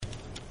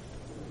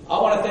I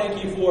want to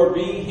thank you for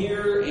being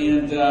here,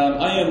 and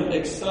I am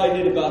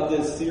excited about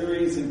this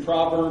series in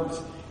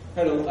Proverbs.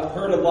 I've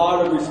heard a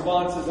lot of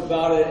responses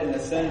about it in the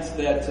sense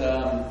that,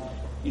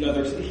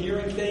 they're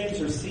hearing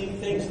things or seeing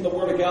things in the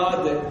Word of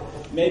God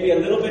that may be a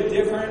little bit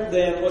different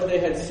than what they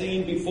had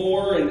seen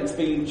before, and it's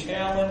being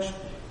challenged,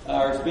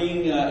 or it's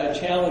being a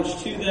challenge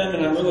to them,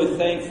 and I'm really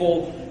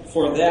thankful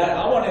for that.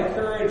 I want to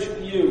encourage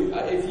you,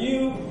 if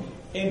you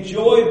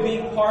enjoy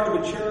being part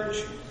of a church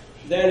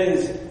that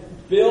is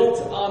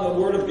built on the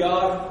Word of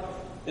God,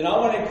 then I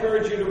want to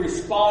encourage you to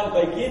respond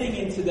by getting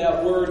into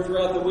that Word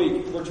throughout the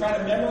week. We're trying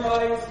to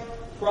memorize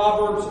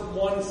Proverbs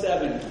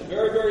 1:7. It's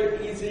very,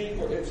 very easy.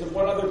 It's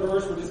one other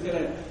verse.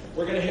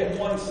 We're gonna hit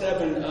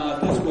 1:7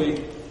 this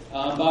week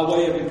by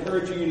way of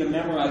encouraging you to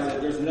memorize it.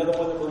 There's another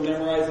one that we're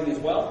memorizing as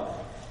well.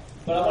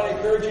 But I want to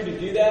encourage you to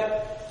do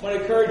that. I want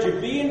to encourage you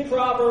to be in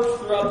Proverbs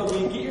throughout the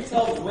week. Get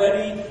yourselves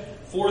ready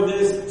for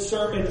this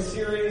sermon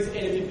series. And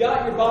if you've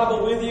got your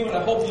Bible with you, and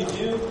I hope you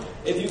do,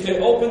 if you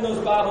could open those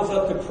Bibles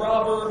up to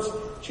Proverbs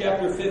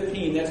chapter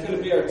 15. That's going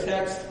to be our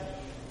text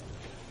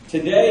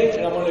today,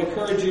 and I want to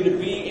encourage you to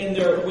be in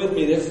there with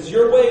me. This is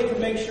your way to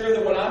make sure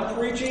that what I'm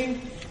preaching,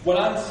 what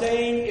I'm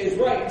saying is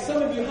right. And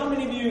some of you, how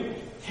many of you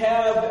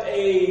have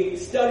a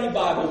study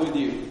Bible with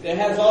you that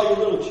has all your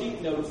little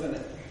cheat notes in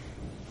it?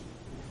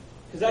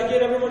 Because I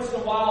get every once in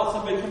a while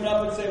somebody coming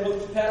up and say, well,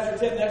 Pastor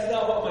Tim, that's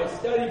not what my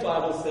study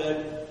Bible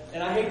said.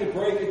 And I hate to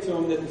break it to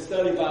them that the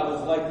study Bible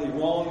is likely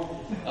wrong.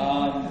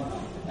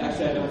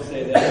 Actually, I don't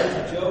say that.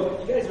 It's a joke.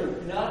 You guys are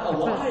not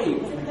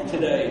alive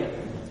today.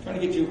 I'm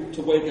trying to get you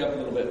to wake up a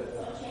little bit.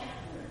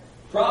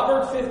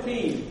 Proverbs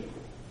 15.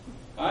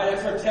 All right,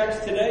 that's our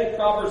text today.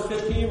 Proverbs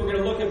 15. We're going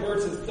to look at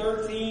verses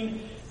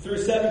 13 through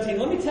 17.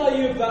 Let me tell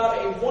you about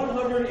a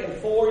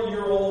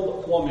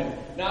 104-year-old woman.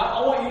 Now,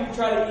 I want you to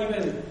try to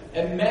even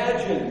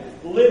imagine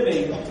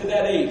living to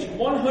that age.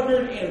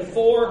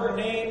 104. Her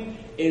name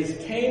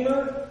is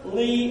Tamer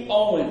Lee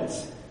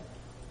Owens.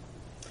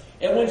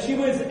 And when she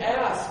was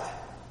asked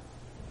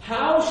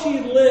how she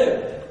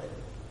lived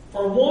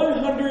for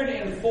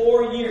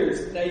 104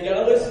 years, now you got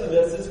to listen to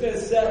this. It's going to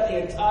set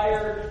the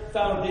entire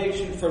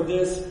foundation for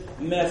this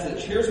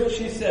message. Here's what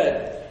she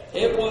said.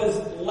 It was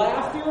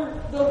laughter,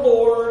 the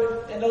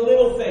Lord, and the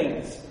little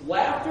things.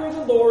 Laughter,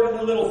 the Lord, and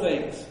the little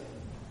things.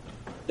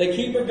 They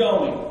keep her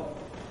going.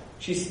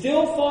 She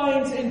still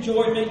finds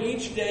enjoyment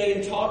each day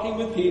in talking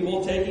with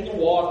people, taking a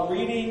walk,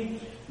 reading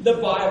the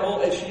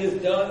Bible as she has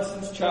done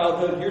since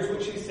childhood. Here's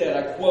what she said,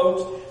 I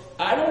quote,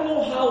 "I don't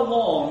know how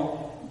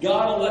long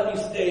God will let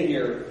me stay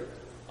here.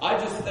 I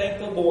just thank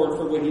the Lord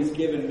for what He's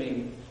given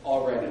me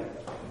already."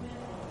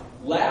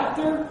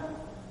 Laughter,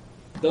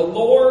 the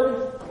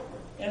Lord,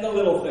 and the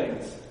little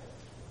things.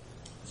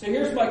 So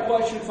here's my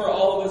question for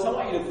all of us. I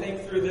want you to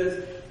think through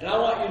this, and I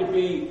want you to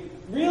be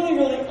really,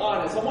 really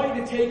honest. I want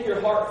you to take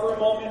your heart for a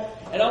moment,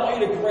 and I want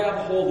you to grab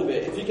hold of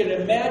it. If you can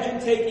imagine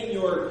taking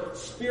your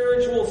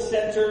spiritual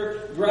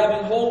center,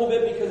 grabbing hold of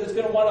it, because it's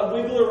going to want to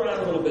wiggle around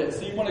a little bit.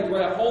 So you want to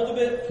grab hold of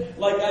it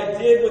like I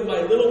did with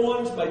my little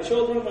ones, my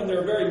children, when they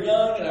were very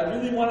young, and I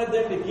really wanted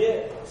them to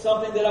get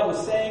something that I was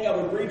saying. I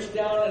would reach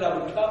down and I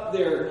would cup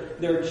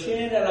their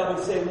chin, and I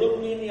would say, look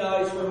me in the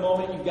eyes for a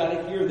moment. You've got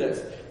to hear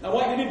this. I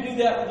want you to do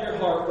that with your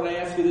heart when I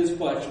ask you this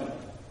question.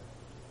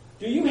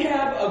 Do you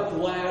have a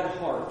glad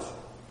heart?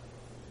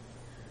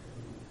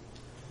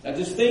 Now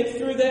just think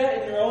through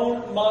that in your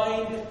own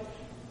mind.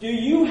 Do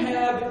you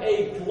have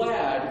a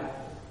glad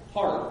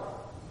heart?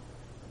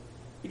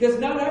 Because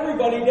not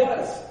everybody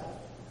does.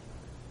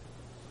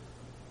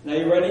 Now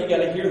you ready? You got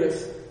to hear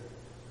this.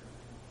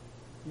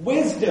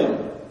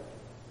 Wisdom,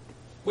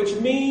 which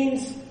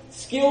means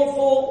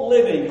skillful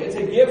living. It's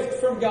a gift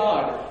from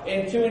God.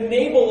 And to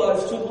enable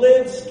us to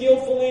live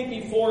skillfully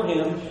before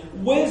Him,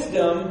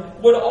 wisdom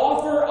would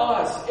offer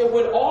us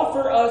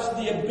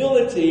the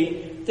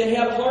ability to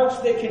have hearts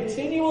that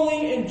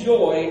continually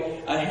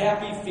enjoy a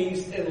happy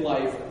feast in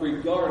life,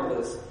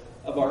 regardless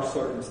of our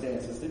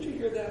circumstances. Did you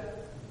hear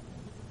that?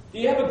 Do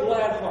you have a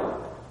glad heart?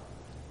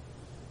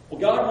 Well,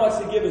 God wants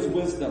to give us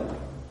wisdom.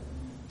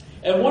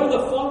 And one of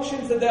the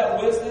functions of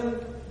that wisdom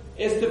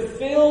is to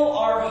fill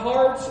our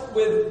hearts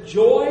with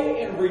joy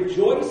and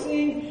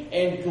rejoicing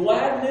and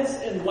gladness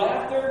and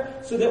laughter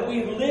so that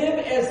we live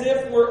as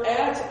if we're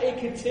at a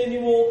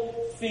continual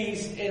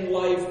feast in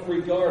life,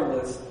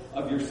 regardless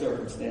of your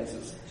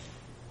circumstances.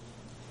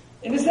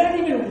 And is that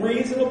even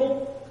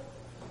reasonable?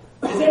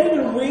 Is that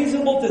even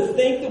reasonable to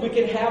think that we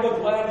can have a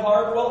glad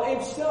heart? Well,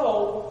 if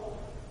so,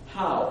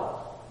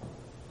 how?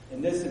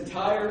 And this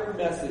entire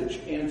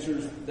message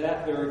answers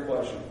that very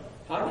question.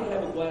 How do you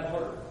have a glad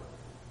heart?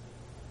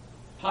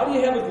 How do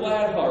you have a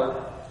glad heart?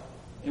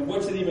 And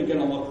what's it even going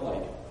to look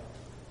like?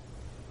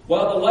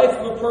 Well, the life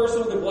of a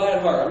person with a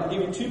glad heart. I'm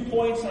going to give you 2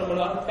 points, and I'm going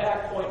to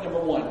unpack point number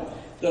 1.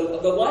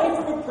 The life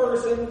of a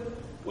person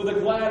with a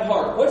glad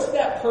heart. What's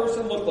that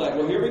person look like?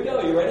 Well, here we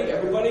go. You ready?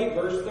 Everybody,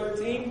 verse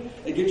 13.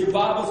 And get your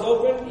Bibles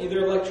open,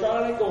 either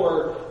electronic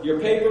or your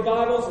paper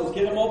Bibles. Let's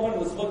get them open.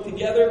 Let's look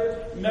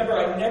together. Remember,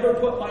 I never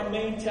put my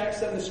main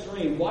text on the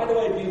screen. Why do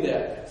I do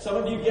that? Some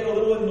of you get a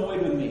little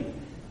annoyed with me.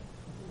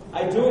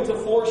 I do it to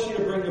force you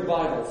to bring your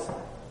Bibles.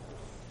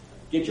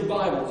 Get your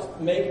Bibles.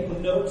 Make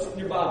notes in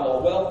your Bible.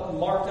 A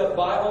well-marked up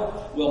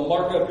Bible will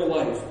mark up your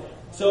life.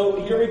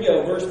 So here we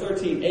go, verse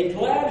 13. A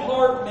glad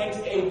heart makes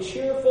a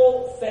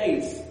cheerful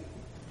face.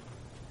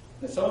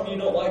 Now, some of you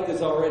don't like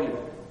this already.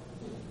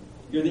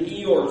 You're the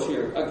Eeyores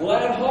here. A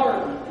glad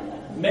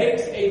heart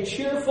makes a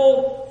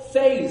cheerful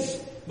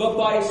face, but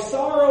by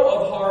sorrow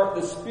of heart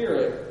the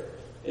spirit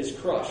is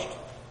crushed.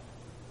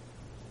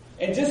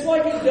 And just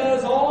like it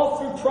does all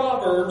through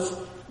Proverbs,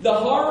 the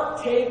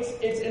heart takes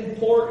its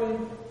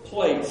important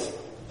place.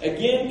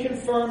 Again,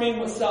 confirming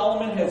what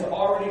Solomon has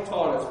already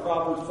taught us.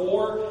 Proverbs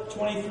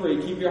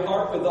 4:23. Keep your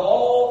heart with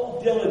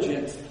all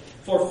diligence,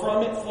 for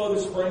from it flow the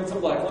springs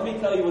of life. Let me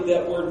tell you what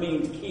that word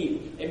means,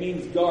 keep. It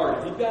means guard.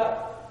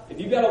 If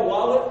you've got a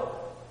wallet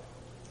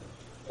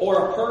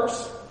or a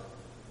purse,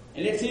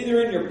 and it's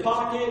either in your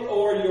pocket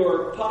or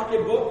your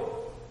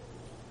pocketbook,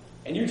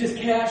 and you just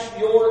cash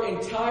your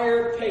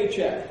entire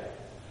paycheck,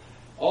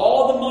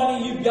 all the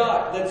money you've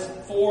got that's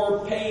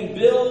for paying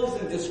bills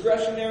and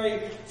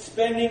discretionary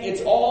spending,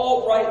 it's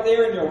all right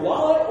there in your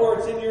wallet or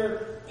it's in your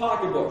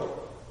pocketbook.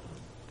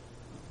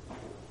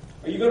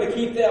 Are you going to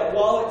keep that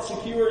wallet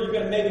secure? Are you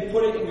going to maybe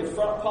put it in your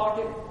front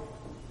pocket?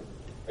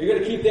 Are you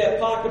going to keep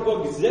that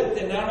pocketbook zipped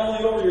and not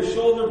only over your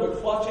shoulder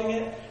but clutching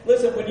it?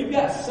 Listen, when you've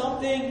got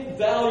something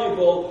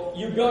valuable,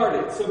 you guard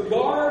it. So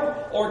guard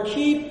or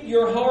keep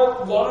your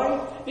heart.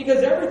 Why?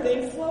 Because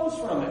everything flows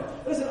from it.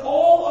 Listen,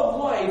 all of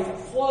life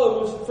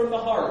flows from the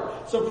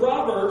heart. So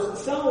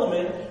Proverbs,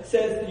 Solomon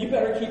says you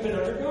better keep it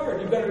under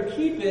guard. You better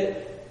keep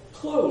it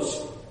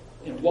close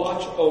and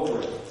watch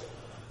over it.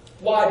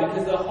 Why?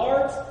 Because the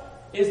heart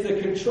is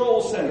the control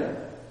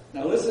center.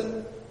 Now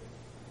listen,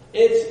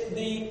 it's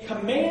the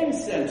command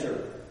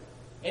center.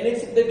 And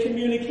it's the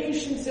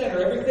communication center.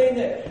 Everything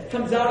that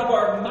comes out of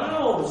our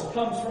mouths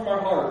comes from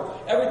our heart.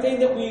 Everything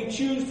that we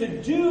choose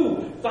to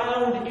do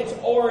found its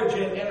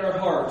origin in our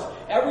hearts.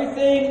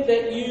 Everything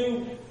that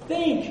you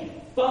think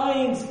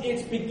finds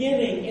its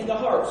beginning in the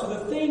heart. So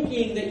the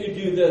thinking that you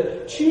do,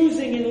 the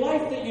choosing in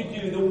life that you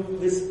do,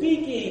 the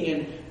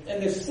speaking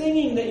and the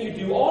singing that you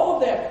do, all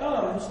of that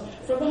comes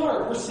from the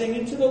heart. We're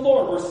singing to the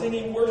Lord. We're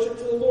singing worship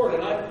to the Lord.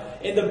 And I'm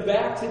in the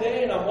back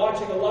today and I'm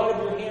watching a lot of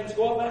your hands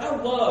go up. And I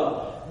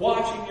love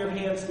watching your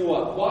hands go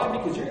up. Why?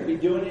 Because you're going to be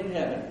doing it in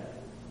heaven.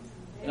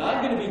 And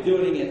I'm going to be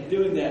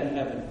doing that in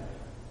heaven.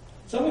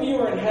 Some of you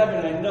are in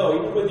heaven, I know,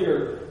 even with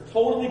your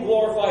totally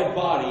glorified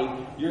body,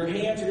 your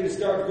hands are going to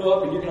start to go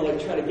up and you're going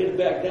to try to get it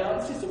back down.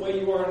 It's just the way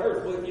you are on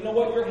earth. Well, you know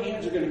what? Your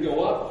hands are going to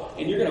go up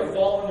and you're going to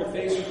fall on your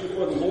faces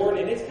before the Lord.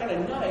 And it's kind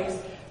of nice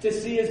to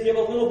see us give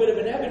a little bit of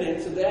an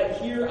evidence of that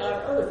here on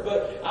earth.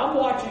 But I'm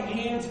watching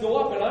hands go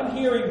up and I'm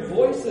hearing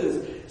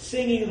voices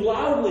singing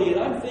loudly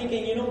and I'm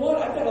thinking, you know what?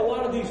 I bet a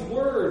lot of these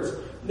words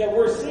that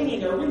we're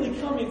singing are really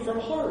coming from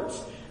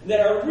hearts that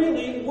are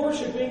really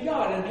worshiping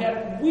God and had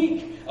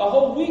a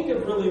whole week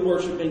of really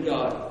worshiping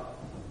God.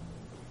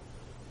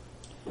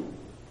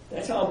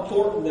 That's how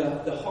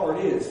important the heart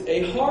is.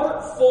 A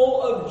heart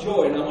full of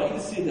joy. And I want you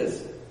to see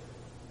this.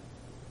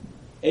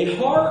 A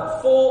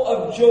heart full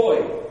of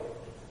joy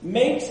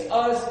makes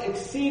us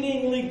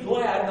exceedingly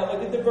glad. Now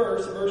look at the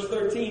verse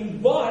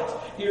 13. But,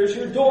 here's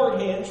your door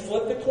hinge,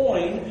 flip the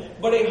coin,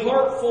 but a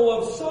heart full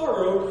of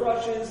sorrow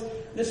crushes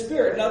the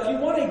spirit. Now if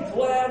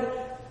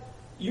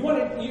you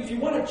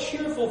want a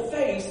cheerful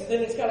face,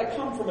 then it's got to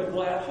come from a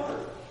glad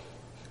heart.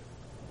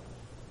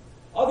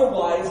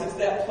 Otherwise, it's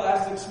that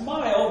plastic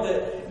smile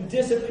that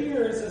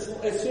disappears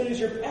as soon as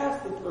you're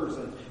past the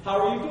person.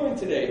 How are you doing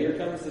today? Here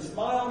comes the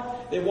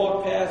smile. They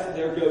walk past and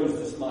there goes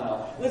the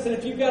smile. Listen,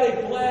 if you've got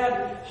a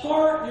glad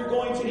heart, you're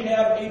going to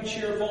have a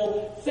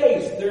cheerful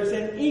face. There's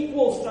an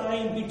equal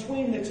sign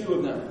between the two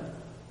of them.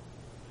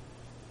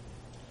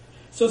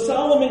 So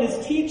Solomon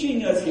is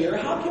teaching us here,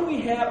 how can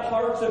we have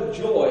hearts of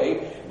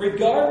joy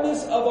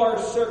regardless of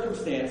our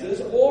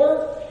circumstances?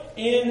 Or,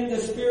 in the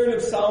spirit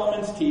of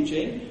Solomon's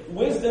teaching,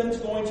 wisdom's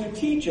going to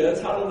teach us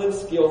how to live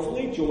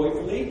skillfully,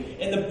 joyfully,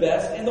 in the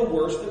best and the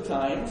worst of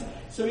times.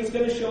 So he's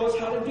going to show us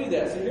how to do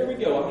that. So here we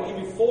go. I'm going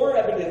to give you 4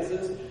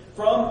 evidences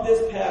from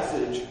this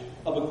passage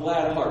of a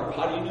glad heart.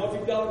 How do you know if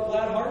you've got a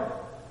glad heart?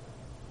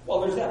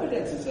 Well, there's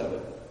evidences of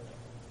it.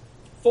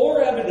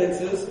 4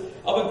 evidences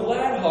of a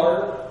glad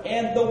heart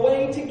and the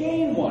way to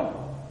gain one.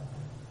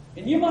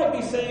 And you might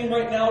be saying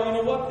right now, you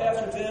know what,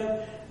 Pastor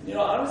Tim,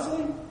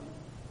 honestly,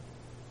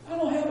 I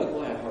don't have a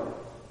glad heart.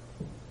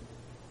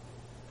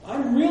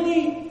 I'm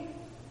really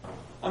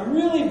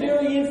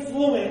very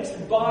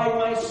influenced by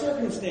my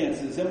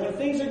circumstances. And when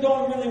things are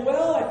going really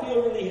well, I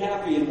feel really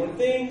happy. And when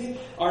things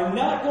are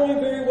not going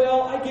very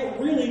well, I get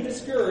really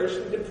discouraged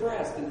and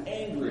depressed and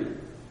angry.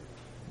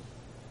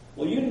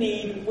 Well, you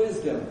need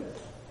wisdom.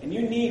 And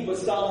you need what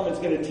Solomon's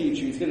going to teach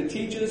you. He's going to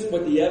teach us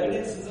what the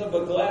evidences of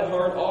a glad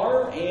heart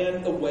are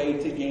and the way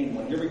to gain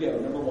one. Here we go.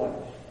 Number 1.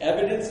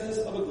 Evidences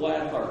of a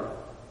glad heart.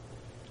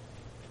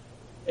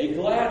 A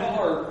glad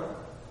heart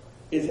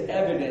is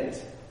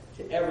evident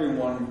to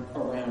everyone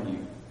around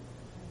you.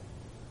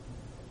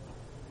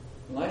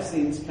 Life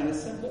seems kind of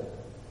simple.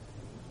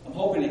 A I'm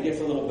hoping it gets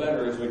a little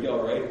better as we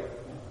go, right?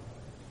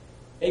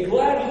 A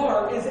glad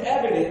heart is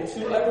evident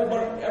to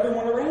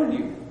everyone around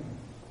you.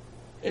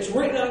 It's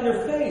written on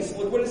your face.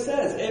 Look what it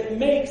says. It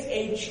makes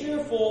a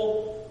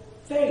cheerful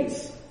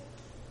face.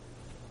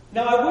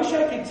 Now, I wish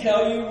I could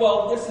tell you,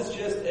 well, this is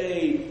just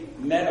a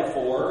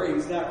metaphor.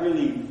 He's not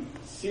really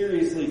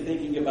seriously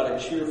thinking about a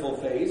cheerful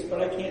face,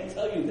 but I can't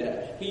tell you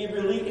that. He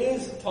really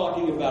is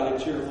talking about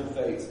a cheerful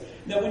face.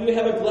 Now, when you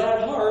have a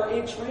glad heart,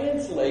 it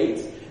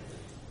translates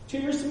to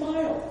your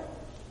smile.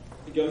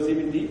 It goes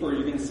even deeper,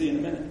 you're going to see in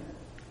a minute.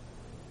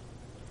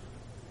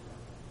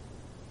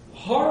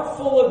 Heart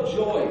full of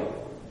joy.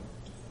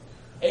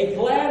 A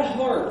glad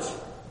heart.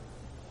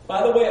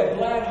 By the way, a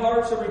glad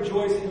heart's a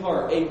rejoicing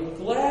heart. A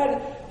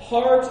glad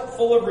heart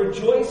full of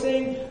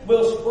rejoicing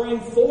will spring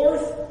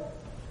forth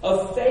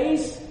a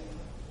face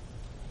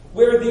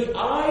where the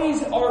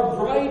eyes are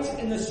bright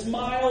and the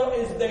smile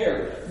is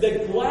there.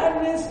 The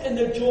gladness and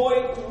the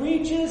joy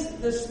reaches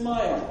the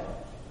smile.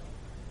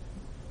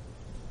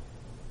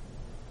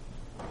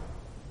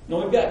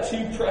 Now, we've got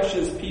two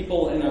precious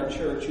people in our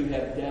church who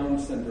have Down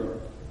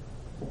syndrome.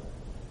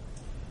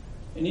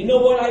 And you know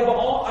what?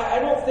 I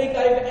don't think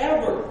I've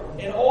ever,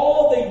 in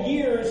all the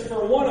years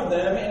for one of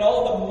them and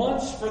all the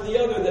months for the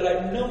other that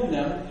I've known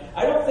them,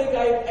 I don't think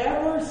I've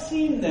ever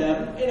seen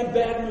them in a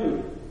bad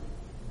mood.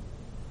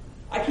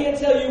 I can't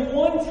tell you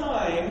one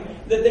time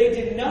that they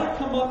did not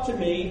come up to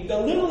me. The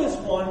littlest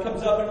one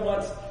comes up and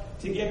wants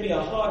to give me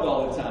a hug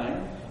all the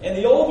time. And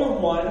the older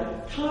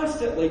one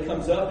constantly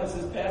comes up and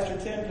says, Pastor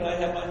Tim, can I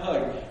have my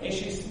hug? And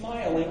she's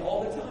smiling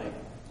all the time.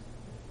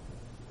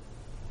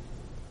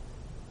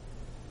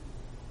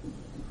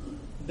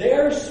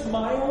 Their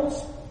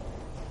smiles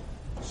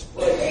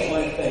spread to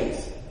my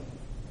face.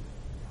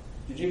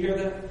 Did you hear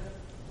that?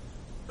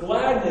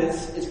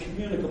 Gladness is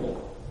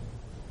communicable.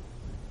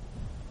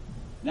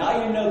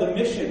 Now you know the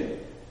mission.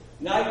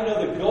 Now you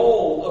know the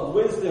goal of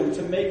wisdom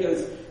to make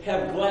us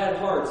have glad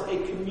hearts.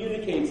 It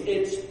communicates.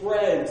 It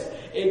spreads.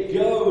 It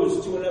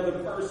goes to another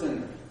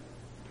person.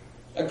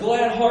 A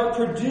glad heart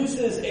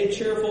produces a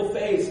cheerful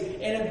face,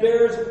 and it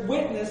bears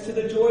witness to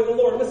the joy of the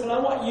Lord. Listen, I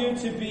want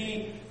you to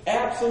be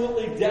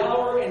absolutely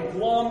dour and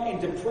glum and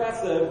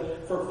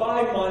depressive for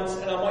 5 months,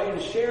 and I want you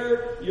to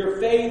share your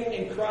faith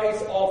in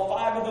Christ all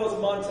 5 of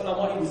those months, and I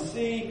want you to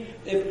see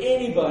if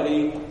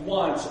anybody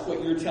wants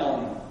what you're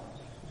telling them.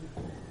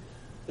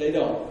 They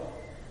don't.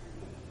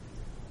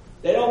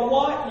 They don't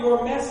want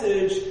your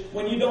message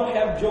when you don't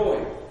have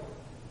joy.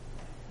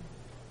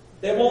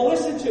 They won't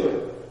listen to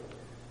it.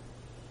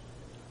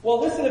 Well,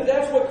 listen, if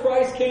that's what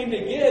Christ came to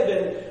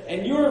give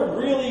and you're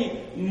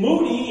really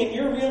moody and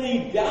you're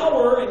really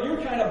dour and you're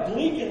kind of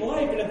bleak in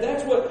life, and if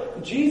that's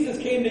what Jesus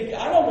came to,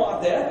 I don't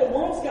want that. The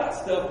world's got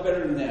stuff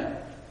better than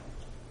that.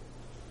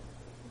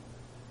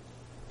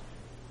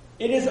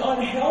 It is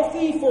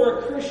unhealthy for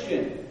a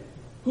Christian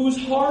whose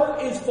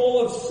heart is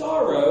full of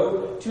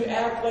sorrow to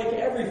act like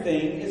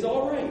everything is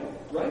all right,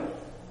 right?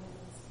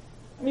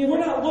 I mean, we're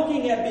not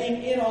looking at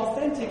being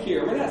inauthentic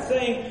here. We're not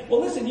saying, well,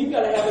 listen, you've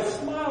got to have a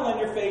smile on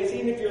your face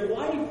even if your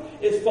life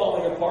is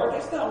falling apart.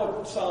 That's not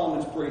what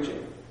Solomon's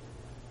preaching.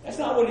 That's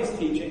not what he's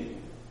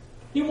teaching.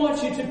 He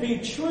wants you to be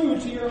true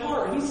to your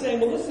heart. He's saying,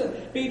 well, listen,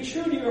 be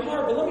true to your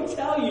heart, but let me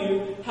tell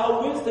you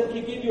how wisdom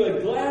can give you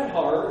a glad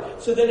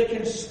heart so that it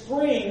can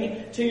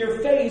spring to your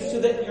face so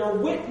that your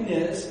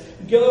witness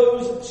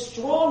goes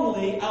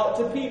strongly out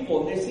to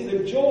people. They see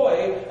the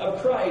joy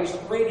of Christ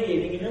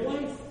radiating in your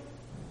life.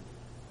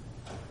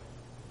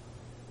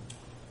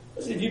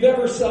 Listen, if you've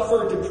ever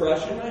suffered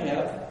depression, I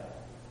have,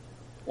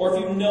 or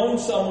if you've known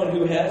someone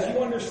who has, you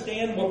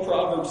understand what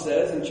Proverbs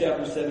says in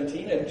chapter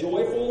 17. A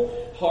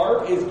joyful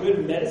heart is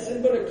good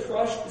medicine, but a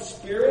crushed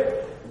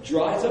spirit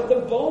dries up the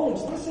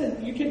bones.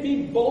 Listen, you can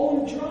be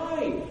bone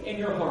dry in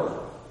your heart.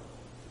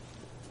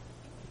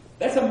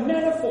 That's a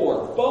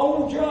metaphor.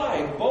 Bone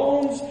dry.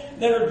 Bones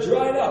that are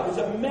dried up is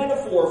a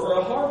metaphor for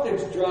a heart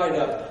that's dried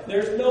up.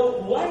 There's no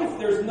life.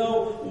 There's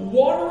no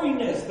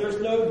wateriness.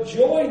 There's no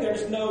joy.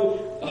 There's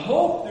no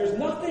hope. There's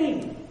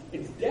nothing.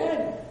 It's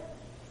dead.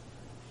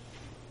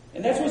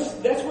 And that's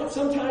what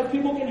sometimes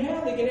people can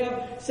have. They can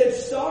have such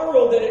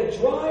sorrow that it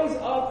dries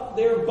up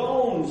their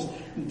bones.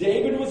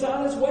 David was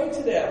on his way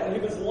to that. When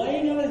he was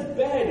laying on his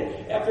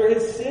bed after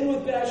his sin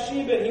with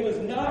Bathsheba, he was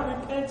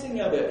not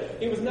repenting of it.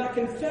 He was not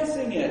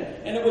confessing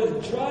it. And it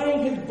was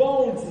drying his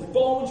bones. His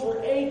bones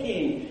were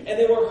aching and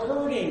they were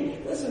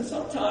hurting. Listen,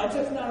 sometimes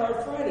that's not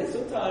arthritis.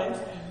 Sometimes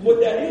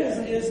what that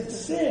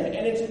is sin.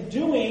 And it's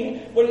doing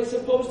what it's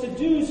supposed to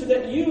do so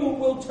that you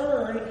will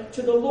turn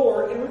to the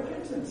Lord in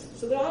repentance.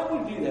 So that I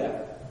would do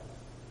that.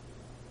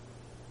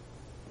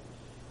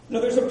 Now,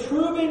 there's a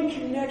proven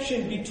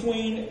connection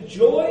between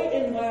joy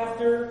and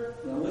laughter,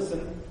 now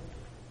listen,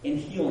 and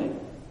healing.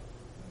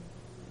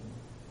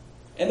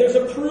 And there's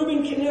a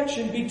proven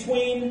connection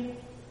between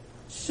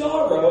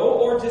sorrow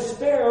or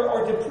despair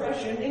or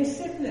depression and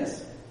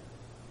sickness.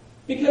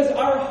 Because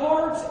our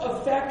hearts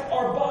affect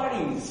our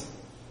bodies.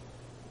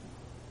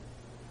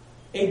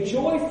 A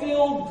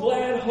joy-filled,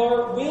 glad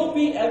heart will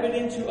be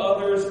evident to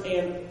others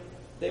and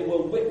they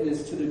will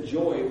witness to the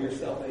joy of your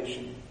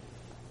salvation.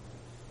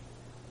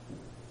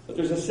 But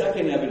there's a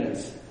second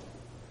evidence.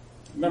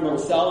 Remember,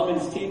 what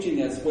Solomon's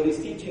teaching us, what he's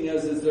teaching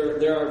us is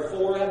there are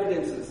 4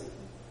 evidences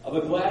of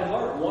a glad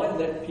heart. One,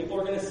 that people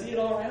are going to see it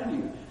all around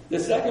you. The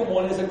second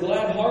one is a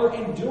glad heart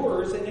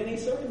endures in any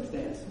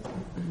circumstance.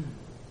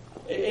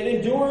 It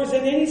endures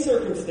in any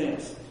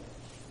circumstance.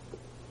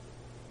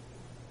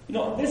 You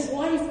know, this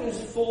life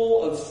is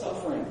full of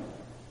suffering.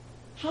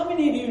 How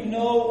many of you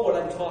know what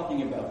I'm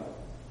talking about?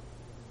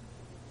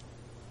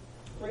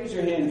 Raise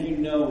your hand if you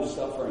know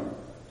suffering.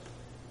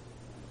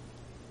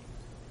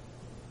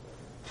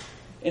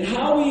 And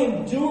how we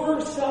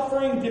endure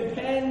suffering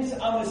depends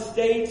on the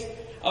state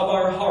of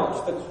our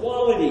hearts, the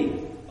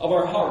quality of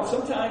our hearts.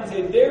 Sometimes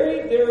a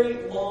very,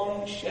 very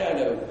long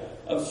shadow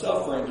of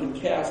suffering can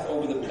cast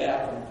over the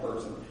path of a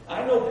person.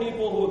 I know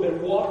people who have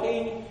been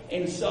walking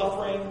in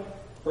suffering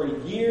for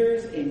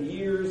years and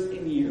years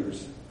and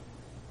years.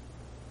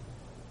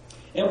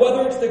 And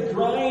whether it's the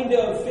grind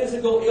of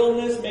physical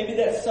illness, maybe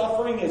that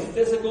suffering is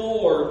physical,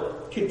 or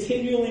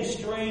continually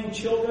strained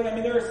children. I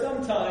mean, there are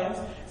sometimes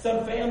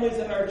some families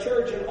in our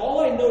church, and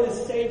all I know to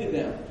say to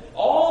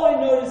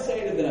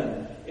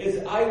them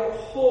is, I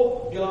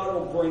hope God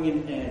will bring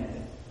an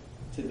end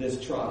to this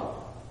trial.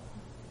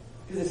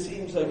 Because it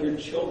seems like your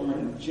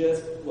children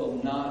just will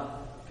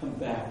not come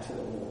back to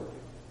the Lord.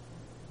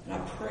 And I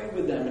pray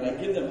with them and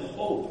I give them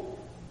hope.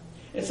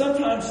 And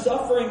sometimes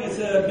suffering is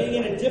being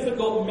in a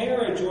difficult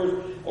marriage,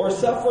 or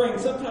suffering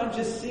sometimes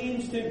just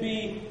seems to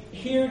be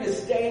here to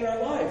stay in our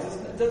lives.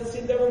 It doesn't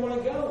seem to ever want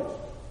to go.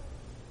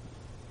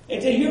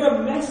 And to hear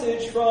a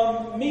message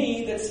from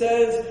me that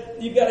says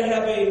you've got to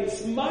have a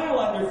smile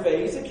on your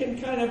face, it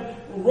can kind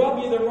of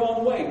rub you the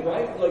wrong way,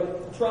 right?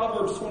 Like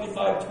Proverbs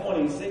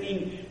 25:20,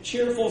 singing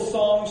cheerful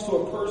songs to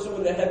a person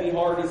with a heavy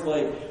heart is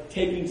like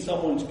taking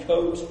someone's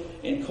coat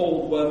in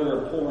cold weather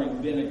or pouring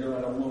vinegar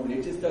on a wound.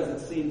 It just doesn't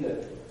seem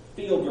to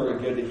feel very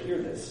good to hear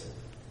this.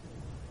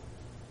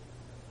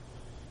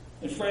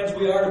 And friends,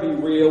 we are to be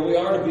real, we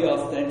are to be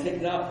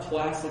authentic, not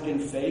plastic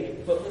and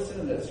fake. But listen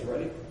to this,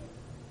 ready?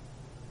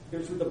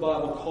 Here's what the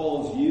Bible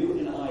calls you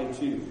and I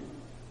to.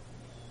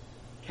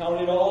 Count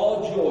it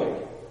all joy.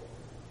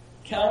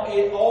 Count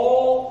it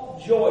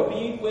all joy.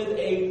 Be with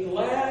a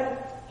glad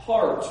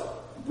heart,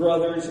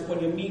 brothers,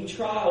 when you meet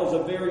trials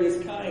of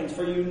various kinds.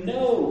 For you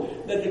know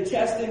that the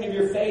testing of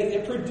your faith,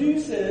 it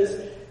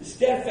produces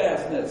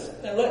steadfastness.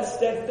 And let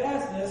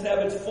steadfastness have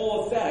its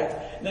full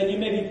effect, that you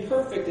may be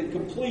perfect and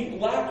complete,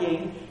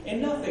 lacking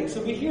in nothing.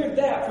 So we hear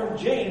that from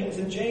James,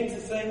 and James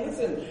is saying,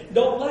 listen,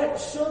 don't let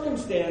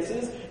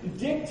circumstances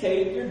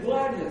dictate your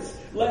gladness.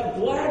 Let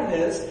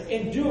gladness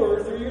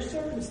endure through your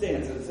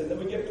circumstances. And then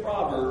we get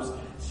Proverbs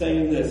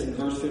saying this in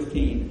verse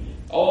 15.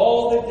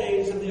 All the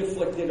days of the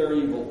afflicted are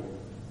evil,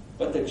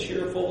 but the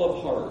cheerful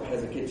of heart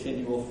has a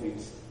continual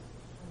feast.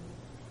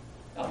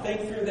 Now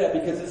think through that,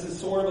 because this is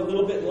sort of a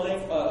little bit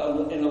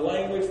in a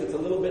language that's a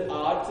little bit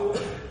odd to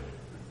it.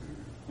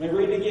 Let me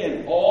read it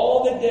again.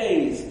 All the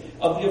days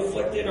of the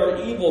afflicted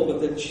are evil,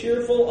 but the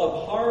cheerful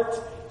of heart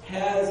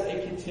has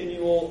a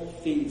continual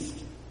feast.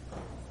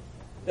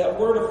 That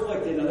word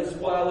afflicted, now this is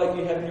why I like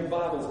you having your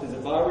Bibles, because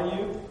if I were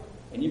you,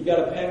 and you've got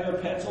a pen or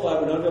a pencil, I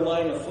would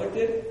underline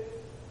afflicted,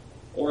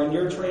 or in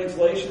your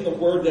translation, the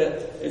word that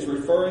is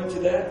referring to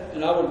that,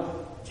 and I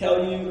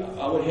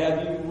would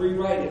have you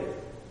rewrite it.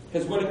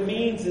 Because what it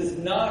means is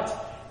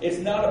it's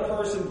not a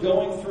person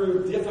going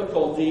through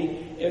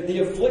difficulty. The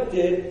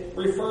afflicted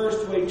refers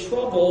to a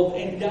troubled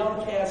and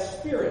downcast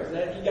spirit.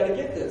 Now, you got to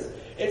get this.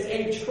 It's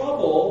a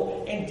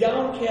troubled and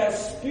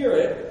downcast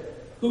spirit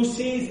who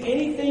sees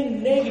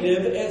anything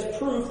negative as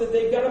proof that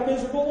they've got a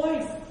miserable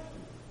life.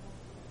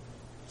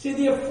 See,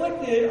 the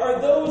afflicted are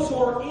those who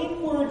are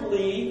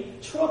inwardly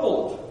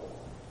troubled.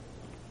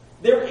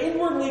 They're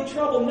inwardly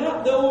troubled,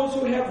 not those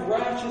who have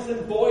rashes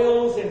and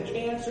boils and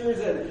cancers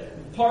and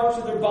parts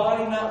of their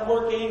body not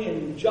working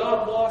and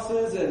job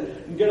losses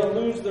and going to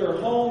lose their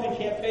home and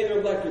can't pay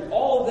their electric.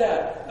 All of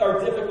that are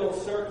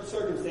difficult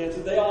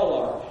circumstances. They all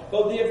are.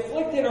 But the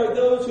afflicted are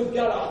those who've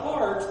got a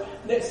heart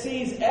that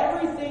sees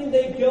everything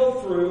they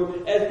go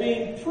through as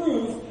being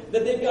proof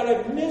that they've got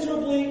a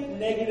miserably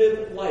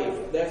negative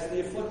life. That's the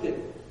afflicted.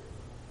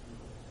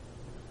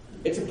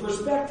 It's a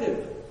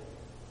perspective.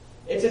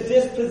 It's a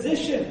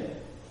disposition.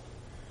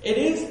 It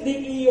is the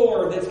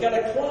Eeyore that's got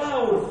a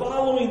cloud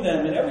following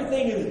them, and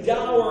everything is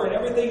dour and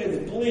everything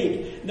is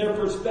bleak in their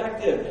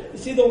perspective. You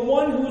see, the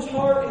one whose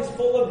heart is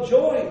full of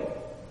joy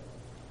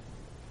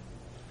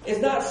is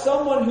not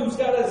someone who's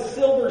got a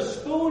silver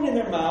spoon in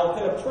their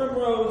mouth and a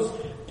primrose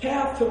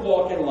path to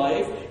walk in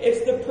life.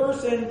 It's the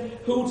person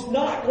who's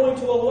not going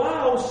to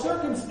allow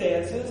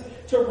circumstances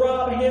to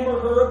rob him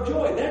or her of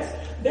joy.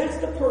 That's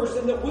the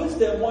person that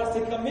wisdom wants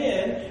to come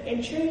in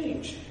and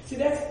change. See,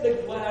 that's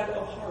the glad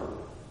of heart.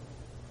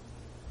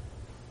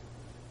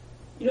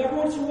 You know, every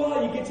once in a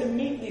while you get to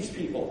meet these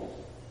people.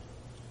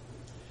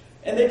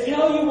 And they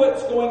tell you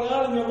what's going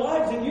on in their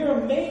lives, and you're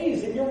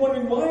amazed, and you're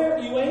wondering, why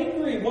aren't you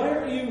angry? Why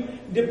aren't you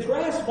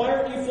depressed? Why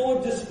aren't you full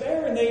of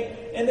despair?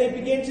 And they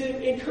begin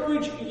to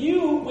encourage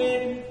you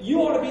when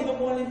you ought to be the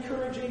one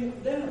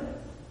encouraging them.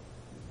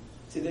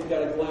 See, they've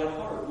got a glad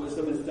heart.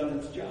 Wisdom has done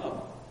its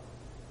job.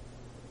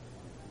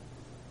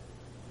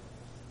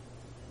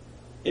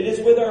 It is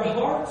with our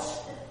hearts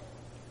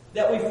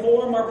that we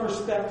form our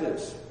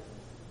perspectives.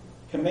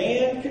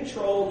 Command,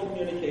 control,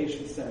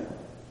 communication center.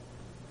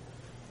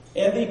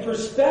 And the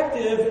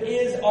perspective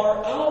is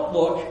our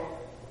outlook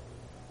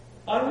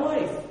on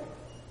life.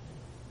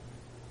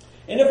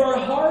 And if our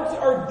hearts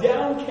are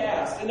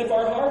downcast, and if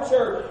our hearts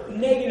are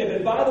negative,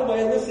 and by the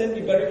way, listen,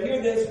 you better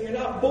hear this, you're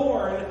not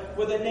born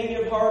with a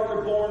negative heart,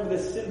 you're born with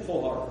a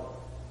sinful heart.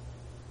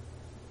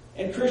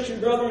 And Christian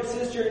brother and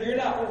sister, you're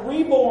not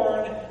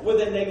reborn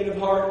with a negative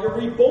heart, you're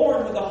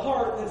reborn with a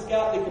heart that's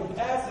got the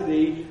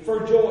capacity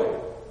for joy.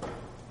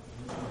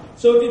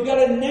 So if you've got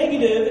a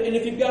negative and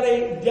if you've got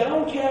a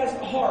downcast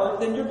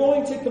heart, then you're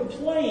going to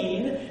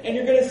complain and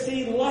you're going to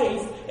see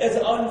life as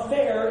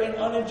unfair and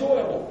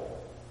unenjoyable.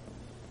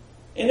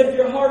 And if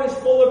your heart is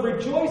full of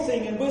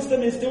rejoicing and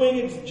wisdom is doing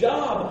its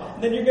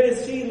job, then you're going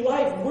to see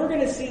life. We're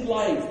going to see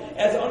life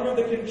as under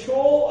the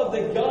control of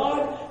the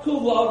God who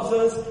loves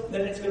us.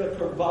 Then it's going to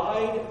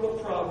provide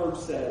what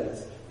Proverbs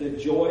says, the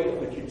joy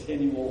of a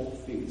continual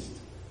feast.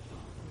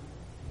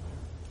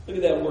 Look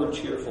at that word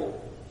cheerful.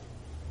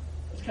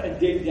 Let's kind of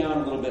dig down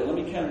a little bit. Let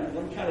me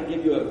kind of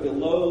give you a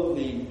below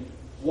the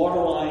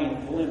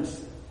waterline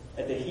glimpse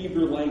at the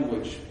Hebrew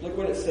language. Look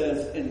what it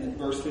says in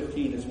verse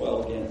 15 as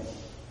well again.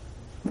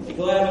 A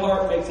glad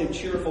heart makes a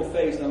cheerful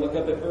face. Now look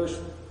up at verse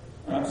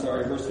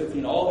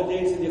 15. All the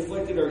days of the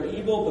afflicted are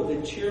evil, but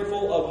the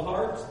cheerful of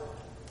heart.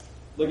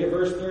 Look at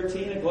verse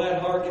 13. A glad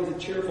heart gives a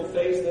cheerful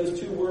face. Those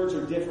two words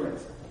are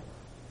different.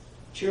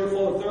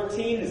 Cheerful in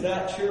 13 is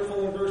not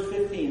cheerful in verse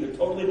 15. They're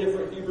totally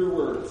different Hebrew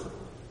words.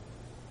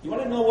 You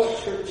want to know what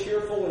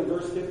cheerful in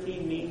verse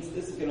 15 means?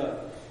 This is going to,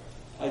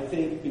 I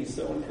think, be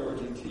so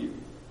encouraging to you.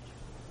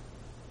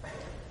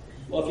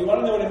 Well, if you want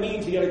to know what it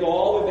means, you got to go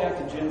all the way back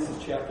to Genesis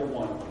chapter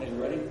 1. Are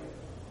you ready?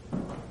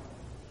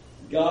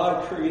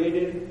 God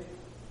created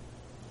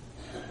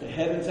the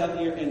heavens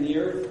and the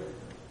earth.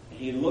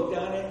 He looked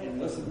on it and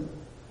listened.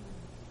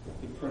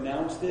 He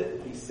pronounced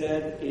it. He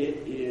said,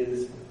 it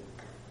is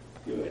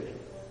good.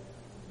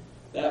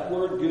 That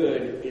word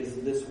good is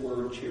this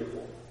word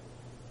cheerful.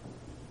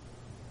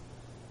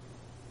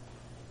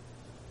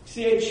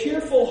 See, a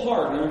cheerful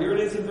heart. Now here it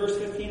is in verse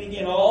 15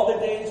 again. All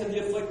the days of the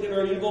afflicted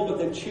are evil, but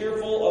the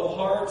cheerful of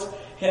heart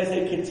has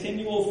a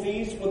continual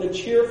feast. Well, the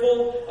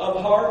cheerful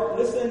of heart,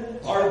 listen,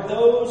 are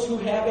those who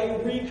have a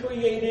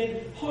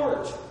recreated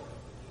heart.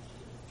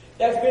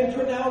 That's been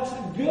pronounced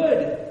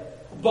good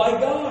by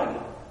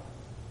God.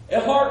 A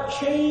heart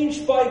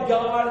changed by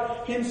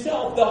God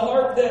Himself. The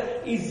heart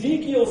that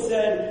Ezekiel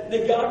said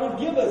that God would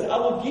give us. I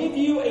will give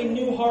you a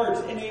new heart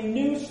and a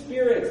new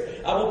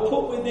spirit. I will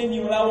put within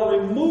you, and I will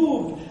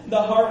remove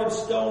the heart of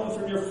stone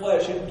from your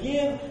flesh and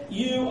give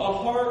you a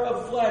heart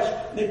of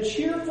flesh. The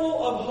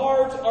cheerful of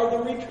heart are the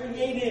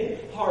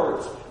recreated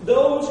hearts.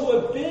 Those who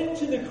have been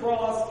to the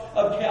cross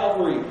of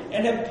Calvary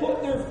and have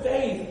put their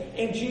faith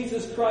in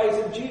Jesus Christ.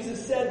 And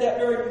Jesus said that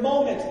very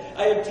moment,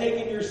 I have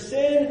taken your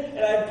sin and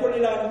I have put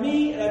it on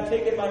me, and I've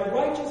taken my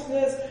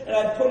righteousness and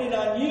I've put it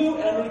on you,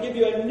 and I'm going to give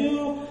you a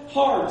new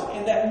heart.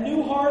 And that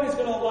new heart is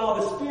going to allow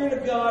the Spirit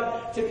of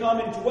God to come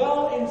and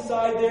dwell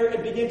inside there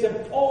and begin to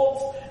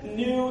pulse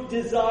new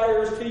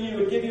desires to you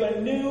and give you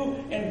a new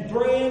and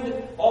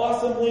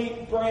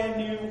awesomely brand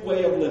new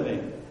way of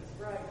living.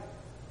 That's right.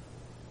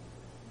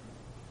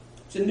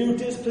 It's a new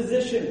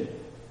disposition.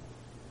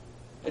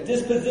 A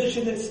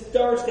disposition that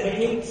starts to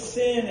hate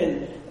sin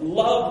and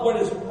love what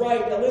is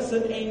right. Now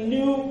listen, a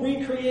new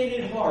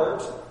recreated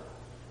heart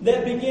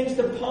that begins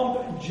to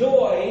pump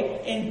joy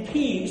and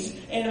peace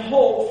and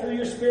hope through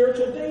your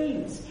spiritual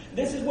veins.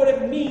 This is what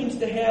it means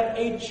to have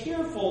a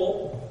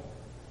cheerful,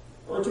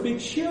 or to be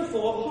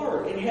cheerful of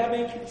heart and have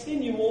a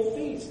continual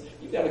feast.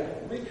 You've got a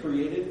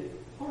recreated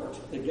heart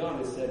that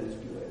God has said is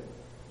good.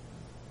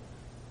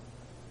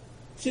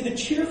 See, the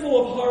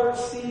cheerful of heart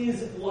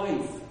sees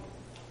life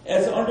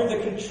as under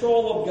the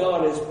control of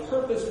God, as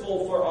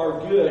purposeful for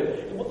our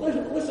good. And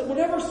listen,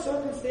 whatever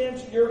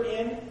circumstance you're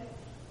in,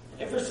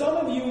 and for some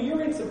of you,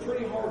 you're in some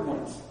pretty hard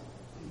ones.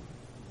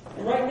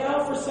 And right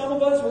now, for some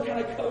of us, we're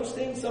kind of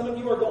coasting. Some of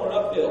you are going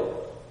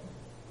uphill.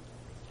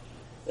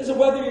 Listen,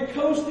 whether you're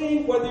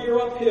coasting, whether you're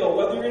uphill,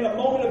 whether you're in a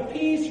moment of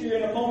peace, or you're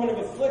in a moment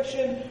of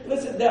affliction,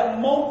 listen,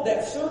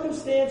 that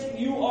circumstance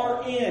you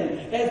are in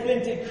has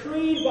been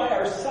decreed by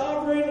our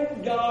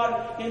sovereign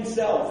God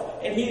Himself.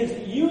 And He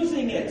is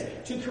using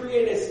it to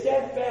create a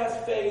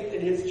steadfast faith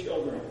in His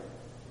children.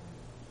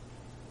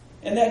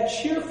 And that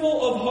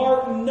cheerful of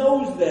heart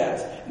knows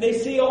that. They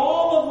see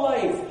all of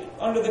life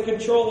under the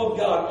control of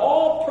God,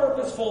 all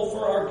purposeful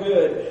for our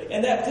good.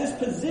 And that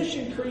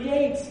disposition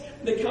creates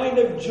the kind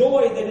of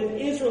joy that an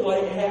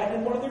Israelite had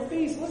in one of their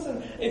feasts.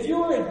 Listen, if you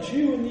were a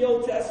Jew in the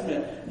Old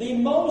Testament, the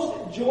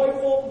most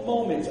joyful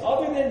moments,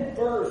 other than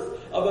birth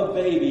of a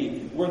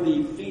baby, were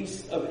the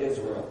feasts of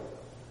Israel.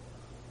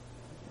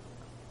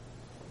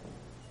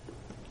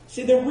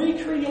 See, the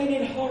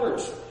recreated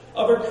heart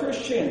of a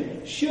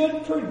Christian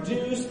should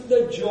produce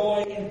the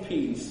joy and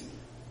peace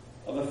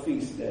of a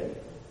feast day.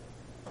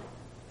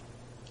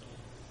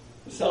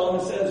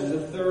 Solomon says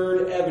there's a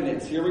third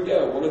evidence. Here we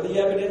go. What are the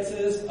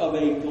evidences of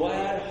a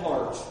glad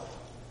heart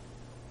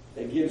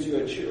that gives you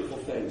a cheerful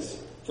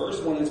face?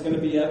 First one is going to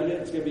be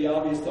evident. It's going to be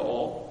obvious to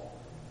all.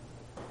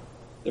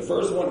 The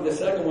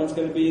second one's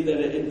going to be that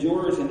it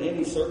endures in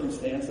any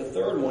circumstance. The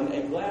third one,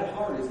 a glad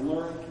heart, is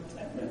learned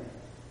contentment.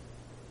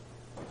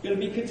 It's going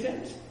to be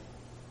content.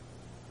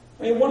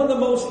 I mean, one of the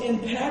most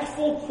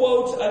impactful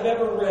quotes I've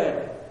ever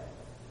read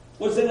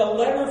was in a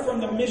letter from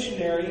the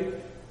missionary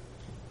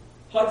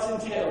Hudson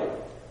Taylor,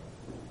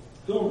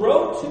 who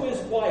wrote to his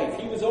wife.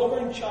 He was over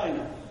in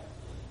China.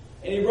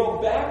 And he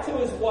wrote back to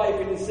his wife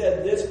and he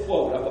said this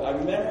quote. I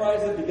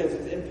memorized it because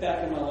it's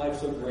impacted my life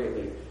so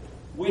greatly.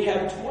 We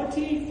have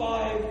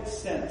 25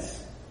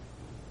 cents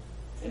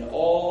in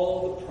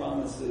all the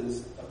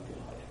promises of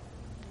God.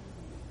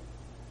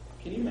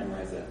 Can you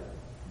memorize that?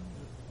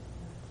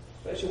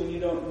 Especially when you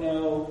don't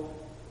know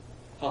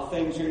how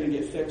things are going to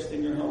get fixed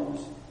in your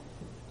homes.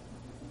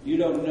 You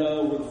don't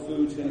know where the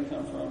food's going to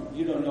come from.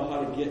 You don't know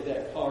how to get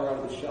that car out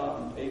of the shop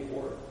and pay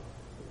for it.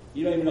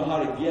 You don't even know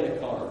how to get a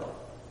car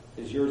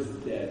because yours is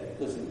dead.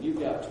 Listen, you've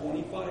got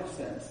 25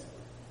 cents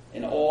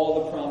in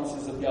all the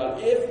promises of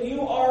God. If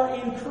you are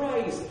in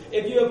Christ,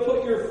 if you have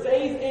put your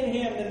faith in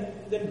Him,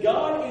 then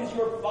God is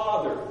your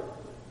Father.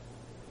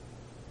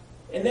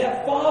 And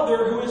that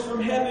Father who is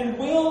from heaven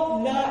will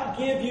not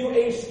give you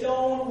a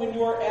stone when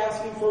you are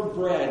asking for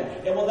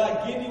bread, and will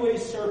not give you a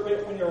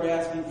serpent when you're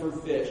asking for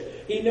fish.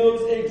 He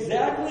knows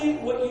exactly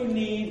what you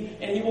need,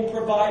 and He will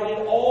provide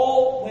it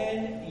all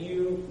when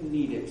you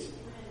need it.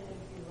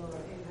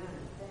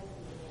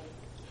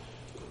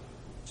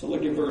 So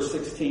look at verse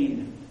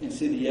 16 and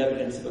see the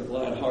evidence of a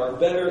glad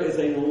heart. Better is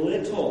a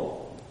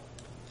little,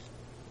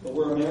 but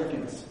we're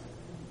Americans.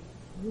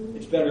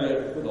 It's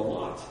better with a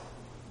lot.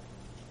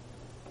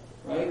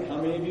 Right? How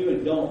many of you,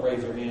 and don't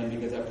raise your hand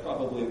because I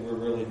probably would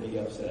really be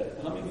upset.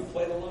 How many of you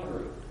play the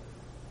lottery?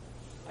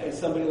 I had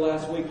somebody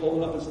last week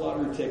holding up his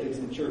lottery tickets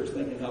in church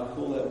thinking how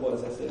cool that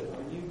was. I said,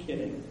 are you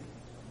kidding?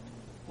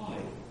 Why?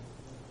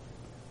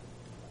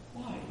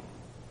 Why?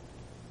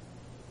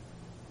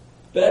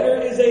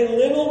 Better is a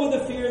little with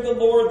the fear of the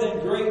Lord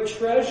than great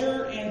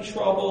treasure and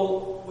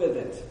trouble with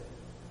it.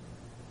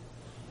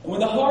 And when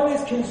the heart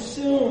is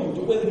consumed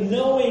with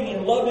knowing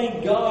and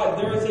loving God,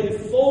 there is a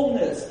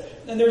fullness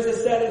and there's a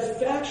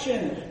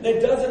satisfaction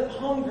that doesn't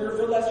hunger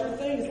for lesser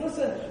things.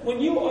 Listen, when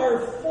you are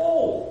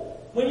full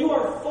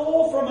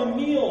from a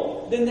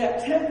meal, then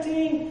that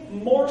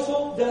tempting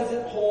morsel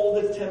doesn't hold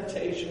its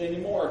temptation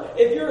anymore.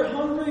 If you're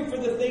hungry for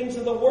the things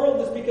of the world,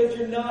 it's because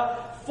you're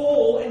not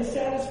full and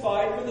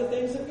satisfied for the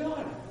things of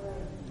God.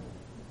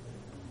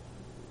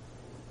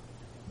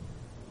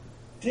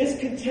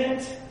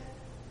 Discontent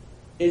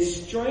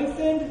is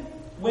strengthened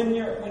when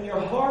your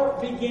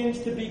heart begins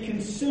to be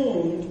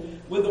consumed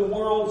with the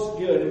world's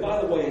good. And by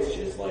the way, it's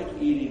just like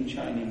eating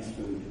Chinese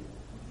food.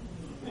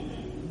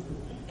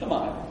 Come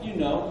on, you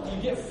know.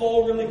 You get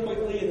full really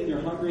quickly and then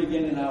you're hungry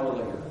again an hour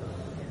later.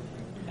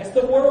 That's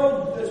the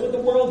world. That's what the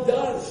world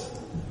does.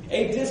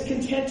 A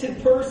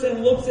discontented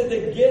person looks at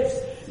the gifts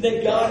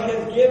that God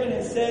has given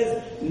and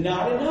says,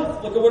 not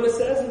enough. Look at what it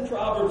says in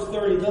Proverbs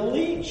 30.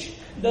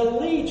 The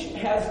leech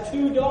has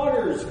 2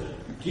 daughters.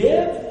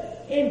 Give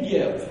and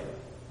give.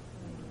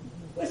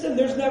 Listen,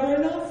 there's never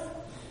enough.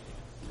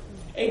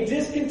 A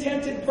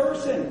discontented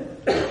person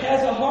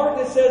has a heart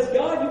that says,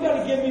 God, you've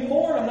got to give me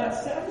more. I'm not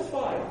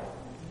satisfied.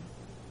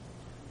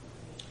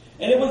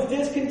 And it was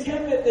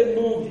discontentment that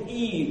moved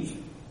Eve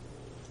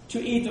to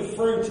eat the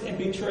fruit and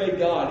betray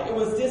God. It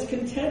was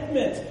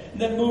discontentment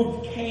that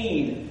moved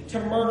Cain to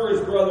murder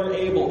his brother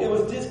Abel. It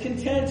was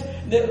discontent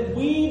that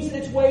weaves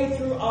its way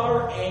through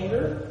our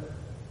anger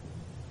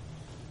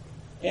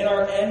and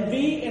our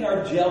envy and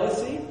our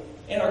jealousy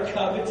and our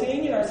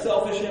coveting and our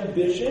selfish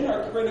ambition,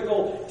 our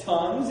critical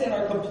tongues and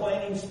our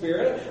complaining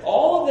spirit.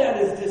 All of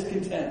that is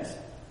discontent.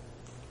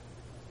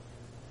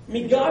 I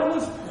mean,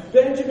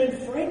 Benjamin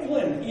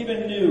Franklin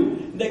even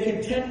knew that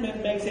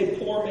contentment makes a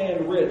poor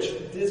man rich.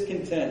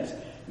 Discontent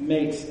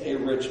makes a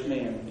rich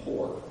man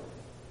poor.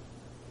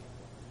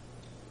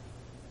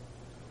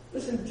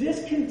 Listen,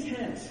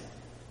 discontent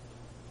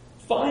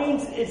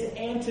finds its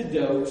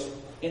antidote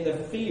in the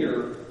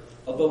fear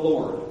of the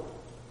Lord.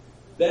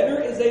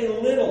 Better is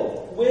a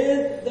little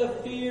with the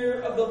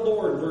fear of the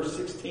Lord, verse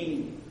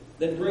 16,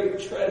 than great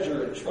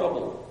treasure and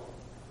trouble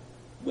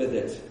with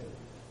it.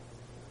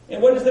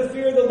 And what is the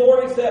fear of the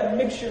Lord? It's that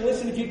mixture.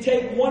 Listen, if you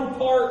take one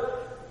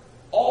part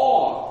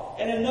awe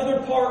and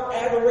another part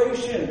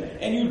adoration,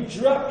 and you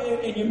drop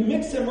and you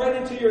mix them right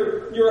into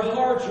your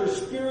heart, your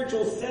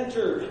spiritual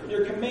center,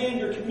 your command,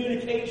 your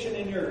communication,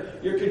 and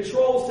your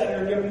control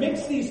center. And you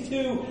mix these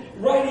two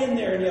right in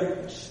there, and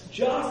you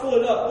jostle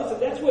it up. Listen,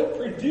 that's what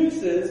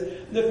produces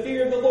the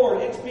fear of the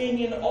Lord. It's being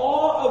in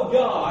awe of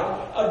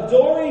God,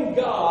 adoring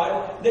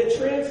God, that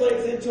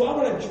translates into, I'm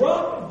going to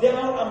drop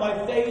down on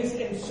my face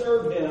and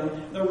serve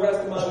Him the rest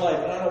of my life,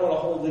 and I don't want to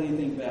hold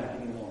anything back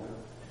any longer.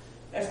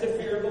 That's the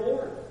fear of the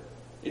Lord.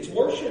 It's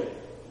worship.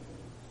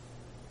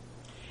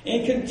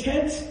 And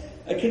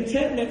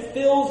contentment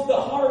fills the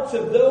hearts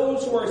of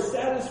those who are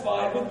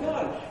satisfied with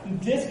God.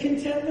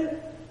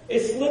 Discontentment, it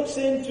slips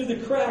in through the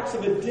cracks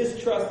of a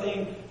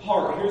distrusting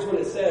heart. Here's what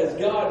it says.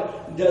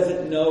 God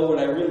doesn't know what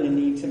I really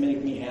need to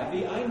make me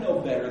happy. I know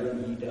better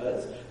than He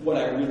does what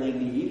I really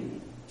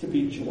need to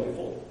be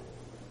joyful.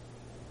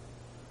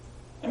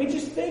 I mean,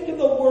 just think of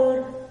the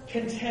word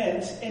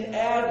content and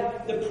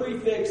add the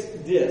prefix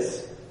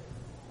dis.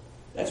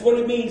 That's what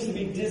it means to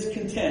be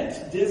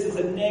discontent. Dis is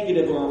a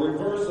negative or a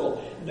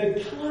reversal.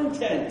 The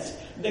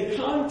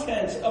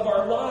contents of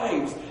our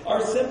lives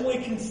are simply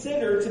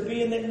considered to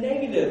be in the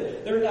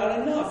negative. They're not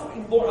enough.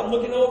 Lord, I'm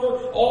looking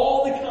over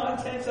all the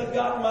contents I've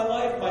got in my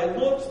life, my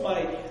looks,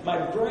 my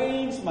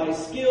brains, my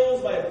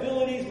skills, my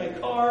abilities, my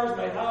cars,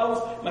 my house,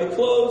 my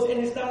clothes,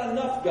 and it's not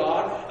enough,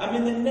 God. I'm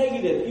in the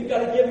negative. You've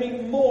got to give me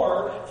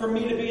more for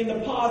me to be in the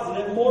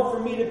positive, more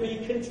for me to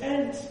be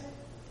content.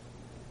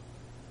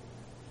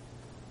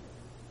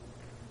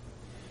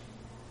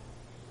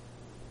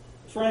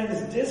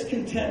 Friends,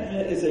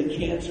 discontentment is a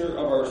cancer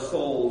of our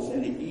souls,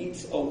 and it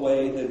eats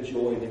away the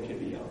joy that could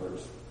be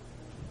ours.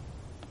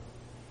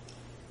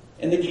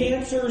 And the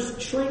cancer's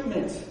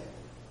treatment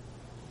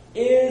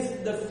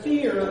is the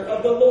fear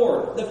of the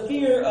Lord, the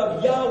fear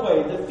of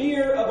Yahweh, the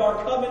fear of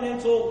our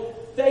covenantal,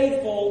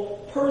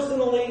 faithful,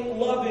 personally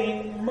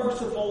loving,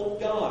 merciful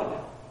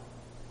God.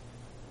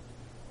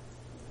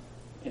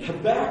 In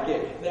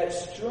Habakkuk, that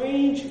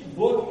strange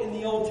book in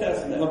the Old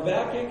Testament,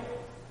 Habakkuk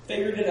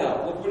figured it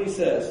out. Look what he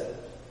says.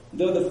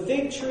 Though the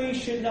fig tree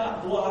should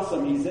not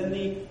blossom, he's in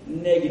the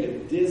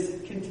negative.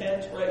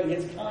 Discontent, right?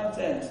 His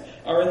contents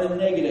are in the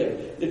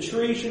negative. The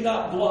tree should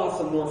not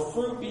blossom, nor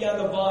fruit be on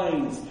the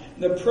vines.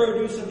 The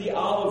produce of the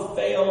olive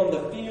fail, and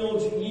the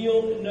fields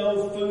yield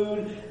no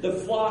food. The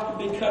flock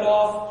be cut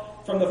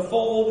off from the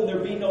fold, and there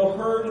be no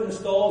herd in the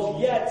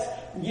stalls.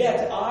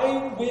 Yet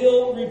I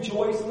will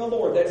rejoice in the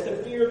Lord. That's the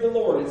fear of the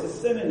Lord. It's a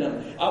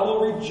synonym. I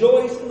will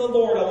rejoice in the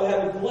Lord. I will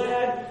have a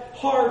glad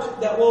heart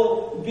that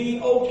will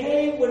be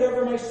okay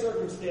whatever my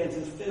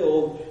circumstances,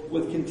 filled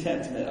with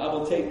contentment. I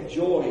will take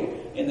joy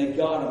in the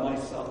God of my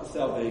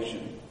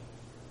salvation.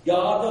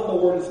 God the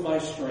Lord is my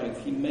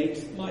strength. He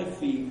makes my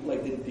feet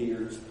like the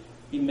deer's.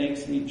 He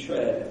makes me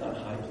tread on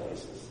high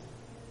places.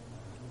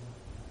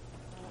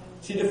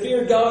 See, to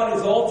fear God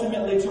is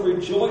ultimately to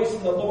rejoice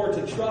in the Lord,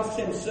 to trust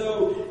Him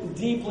so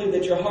deeply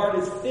that your heart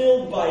is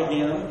filled by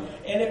Him,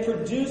 and it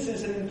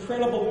produces an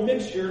incredible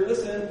mixture,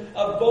 listen,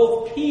 of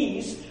both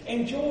peace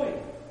and joy.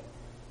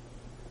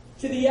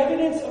 See, the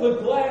evidence of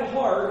a glad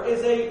heart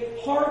is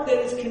a heart that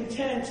is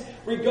content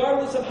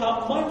regardless of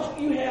how much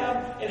you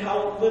have and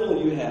how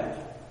little you have.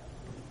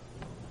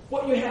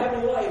 What you have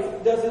in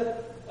life doesn't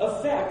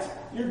affect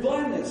your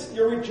gladness,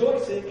 your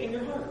rejoicing in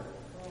your heart.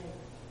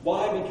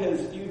 Why?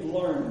 Because you've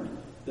learned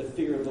the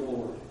fear of the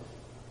Lord.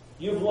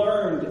 You've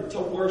learned to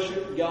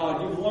worship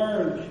God. You've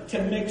learned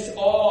to mix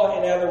awe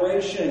and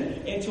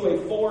adoration into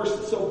a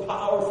force so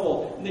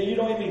powerful that you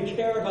don't even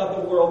care about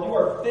the world. You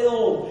are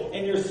filled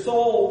in your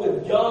soul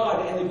with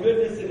God and the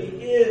goodness that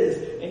He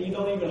is, and you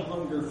don't even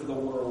hunger for the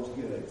world's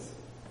goods.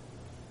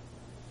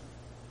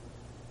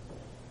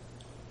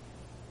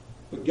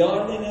 But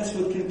godliness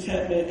with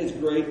contentment is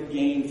great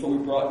gain, for we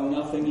brought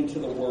nothing into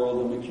the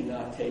world, and we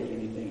cannot take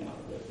anything out of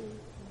it.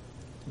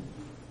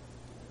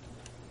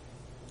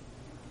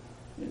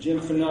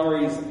 Jim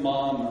Fenari's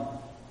mom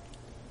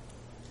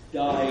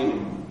died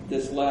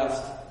this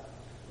last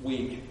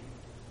week.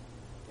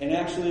 And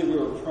actually we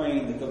were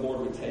praying that the Lord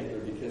would take her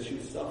because she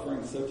was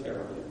suffering so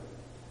terribly.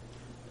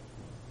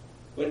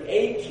 But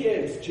 8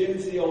 kids,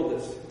 Jim's the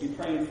oldest. Be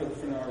praying for the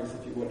Fenaris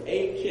if you would.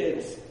 8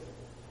 kids.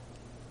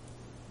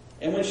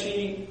 And when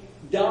she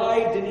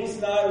died, Denise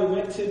and I, we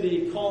went to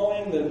the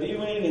calling, the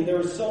viewing, and there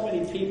were so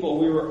many people.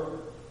 We were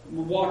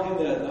walking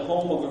the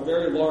home of a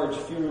very large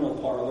funeral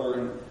parlor,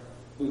 and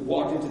we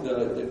walked into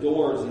the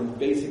doors and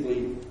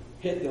basically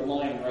hit the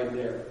line right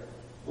there.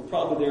 We're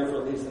probably there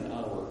for at least an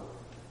hour.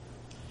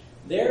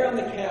 There on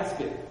the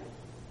casket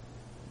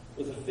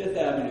was a Fifth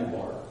Avenue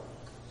bar.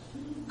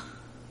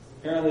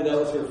 Apparently that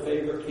was her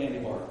favorite candy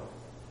bar.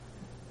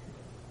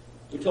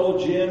 We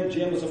told Jim.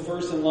 Jim was the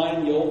first in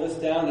line, the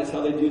oldest down. That's how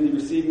they do the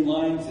receiving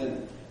lines.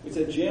 And we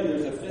said, Jim,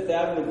 there's a Fifth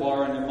Avenue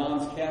bar in your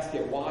mom's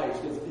casket. Why?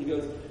 He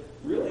goes,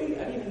 really?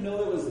 I didn't even know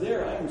that was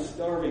there. I am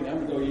starving.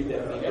 I'm going to go eat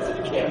that thing. I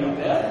said, you can't eat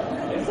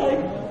that. It's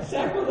like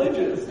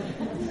sacrilegious.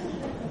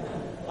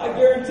 I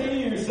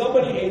guarantee you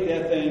somebody ate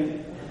that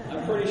thing.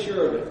 I'm pretty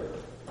sure of it.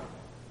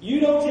 You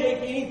don't take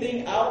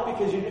anything out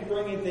because you didn't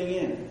bring anything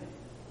in.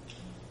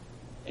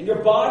 And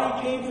your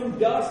body came from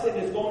dust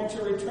and is going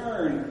to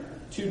return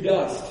to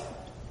dust.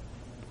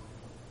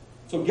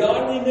 So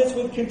godliness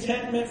with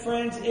contentment,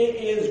 friends, it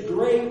is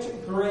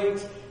great,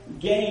 great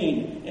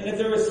gain. And if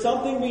there is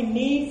something we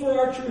need for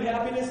our true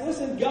happiness,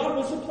 listen, God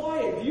will supply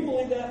it. Do you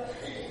believe that?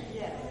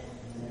 Yes.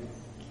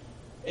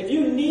 If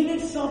you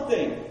needed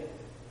something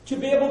to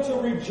be able to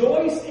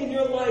rejoice in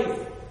your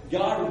life,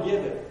 God will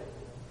give it.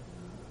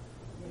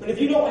 But if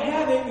you don't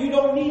have it, you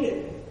don't need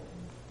it.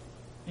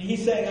 And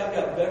He's saying, I've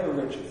got better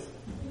riches.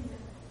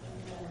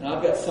 And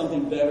I've got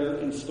something better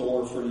in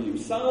store for you.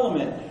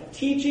 Solomon,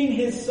 teaching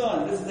his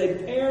son. This is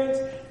a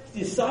parent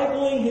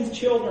discipling his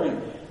children.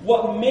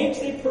 What makes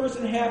a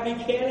person happy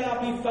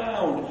cannot be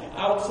found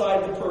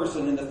outside the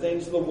person in the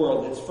things of the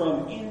world. It's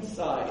from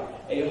inside.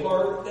 A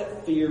heart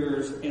that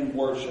fears and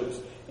worships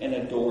and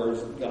adores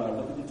God.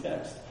 Look at the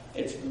text.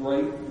 It's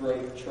great,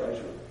 great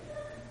treasure.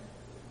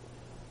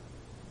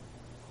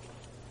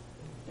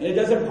 And it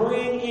doesn't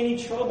bring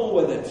any trouble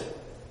with it.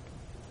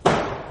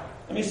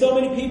 I mean, so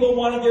many people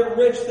want to get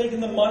rich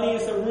thinking the money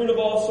is the root of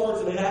all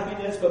sorts of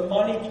happiness, but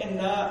money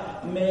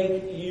cannot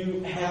make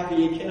you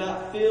happy. It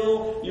cannot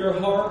fill your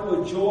heart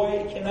with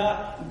joy. It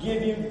cannot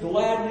give you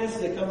gladness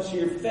that comes to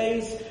your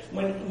face.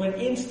 When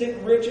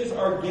instant riches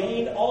are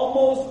gained,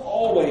 almost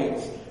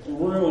always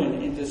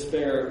ruin and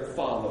despair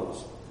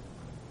follows.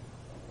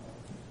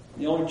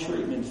 The only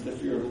treatment is the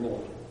fear of the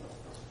Lord.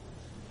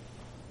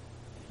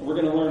 And we're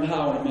going to learn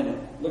how in a minute.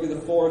 Look at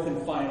the fourth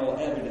and final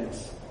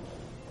evidence.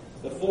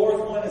 The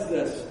fourth one is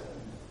this.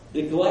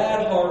 The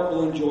glad heart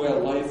will enjoy a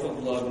life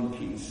of love and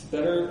peace.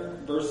 Better,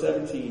 verse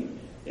 17,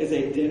 is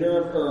a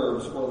dinner of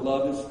herbs where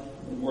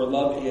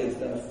love is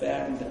than a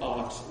fattened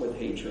ox with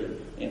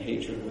hatred and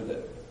hatred with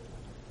it.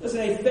 Listen,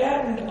 a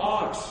fattened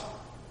ox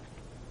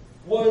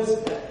was,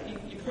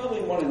 you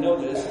probably want to know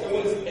this, it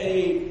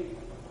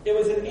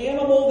was an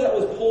animal that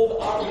was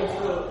pulled out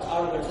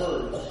of the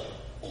herd.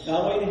 Now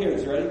I want you to hear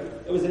this, ready?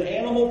 It was an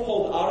animal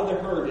pulled out of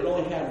the herd. It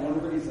only had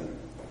one reason,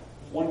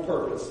 one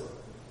purpose.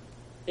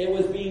 It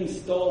was being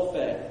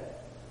stall-fed.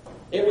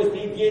 It was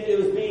being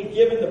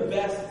given the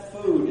best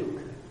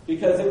food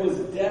because it was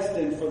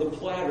destined for the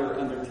platter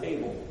on their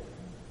table.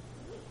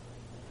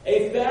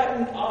 A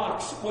fattened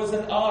ox was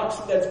an ox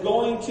that's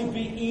going to be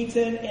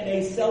eaten in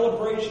a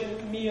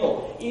celebration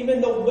meal.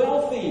 Even the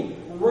wealthy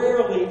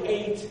rarely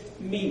ate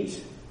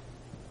meat.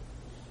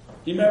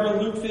 Do you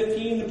remember Luke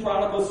 15, the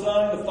prodigal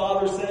son? The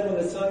father said when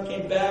the son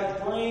came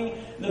back,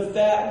 bring the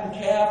fattened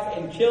calf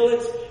and kill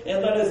it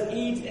and let us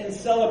eat and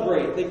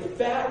celebrate. The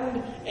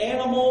fattened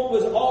animal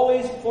was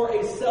always for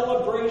a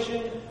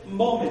celebration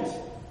moment.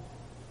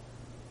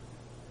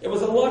 It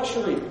was a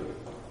luxury.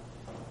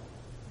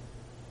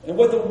 And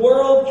what the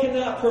world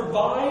cannot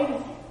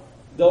provide,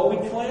 though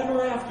we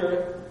clamor after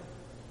it,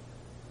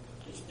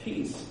 is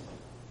peace.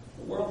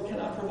 The world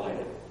cannot provide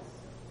it.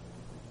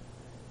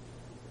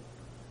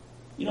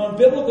 You know, in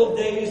biblical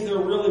days, there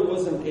really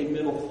wasn't a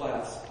middle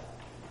class.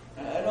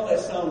 I know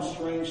that sounds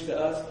strange to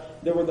us.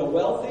 There were the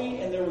wealthy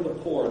and there were the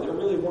poor. There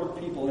really weren't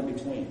people in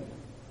between.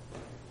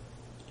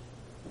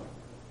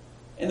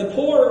 And the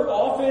poor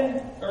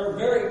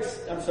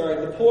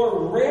the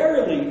poor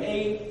rarely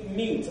ate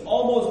meat,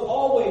 almost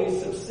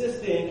always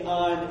subsisting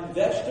on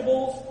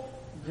vegetables,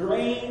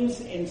 grains,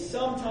 and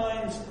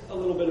sometimes a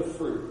little bit of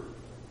fruit.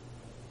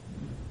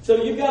 So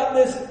you've got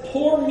this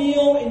poor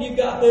meal and you've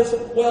got this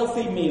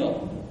wealthy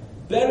meal.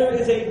 Better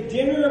is a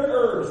dinner of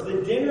herbs,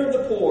 the dinner of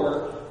the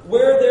poor,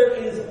 where there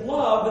is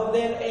love,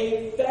 than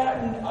a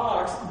fattened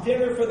ox,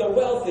 dinner for the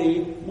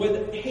wealthy,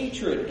 with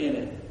hatred in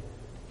it.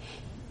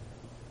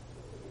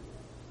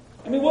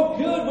 I mean, what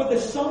good would the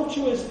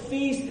sumptuous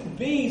feast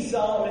be,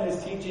 Solomon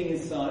is teaching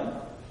his son?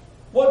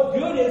 What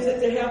good is it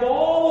to have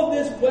all of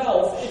this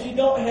wealth if you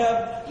don't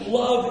have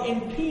love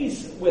and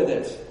peace with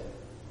it?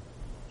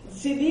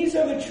 See, these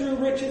are the true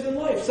riches in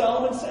life.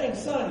 Solomon's saying,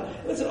 son,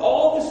 listen,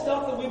 all the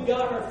stuff that we've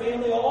got in our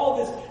family, all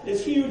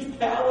this huge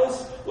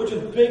palace, which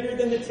is bigger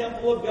than the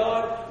temple of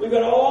God. We've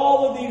got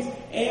all of these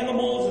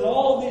animals and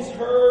all of these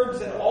herds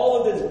and all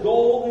of this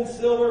gold and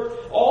silver,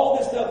 all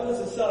this stuff.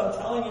 Listen, son,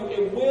 I'm telling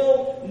you, it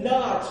will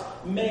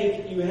not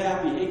make you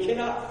happy. It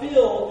cannot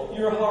fill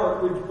your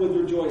heart with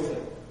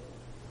rejoicing.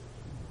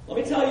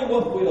 Let me tell you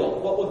what will.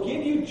 What will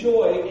give you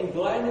joy and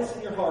gladness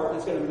in your heart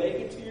is going to make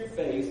it to your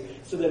face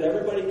so that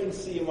everybody can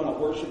see and want to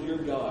worship your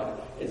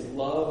God is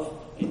love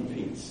and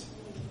peace.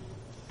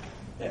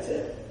 That's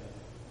it.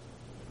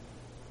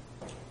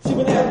 See,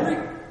 when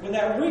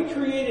that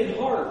recreated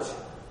heart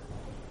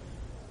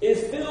is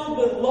filled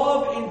with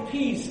love and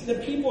peace, the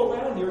people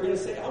around you are going to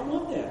say, I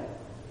want that.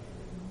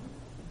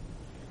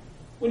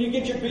 When you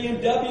get your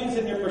BMWs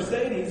and your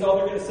Mercedes, all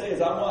they're going to say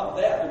is, I want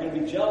that. They're going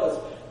to be jealous.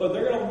 But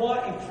they're going to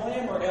want and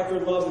clamor after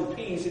love and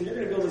peace. And you're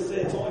going to be able to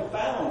say it's only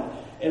found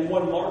in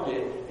one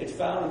market. It's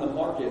found in the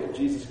market of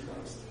Jesus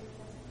Christ.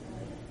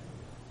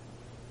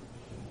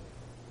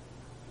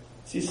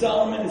 See,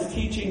 Solomon is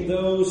teaching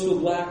those who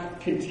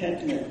lack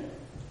contentment,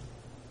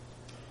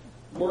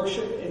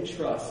 worship and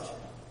trust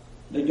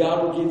that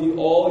God will give you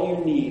all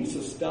you need.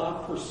 So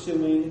stop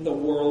pursuing the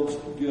world's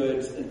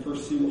goods and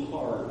pursue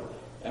hard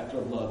after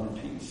love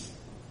and peace.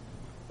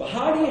 But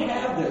how do you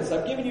have this?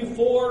 I've given you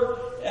 4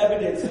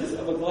 evidences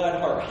of a glad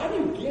heart. How do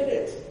you get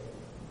it?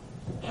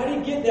 How do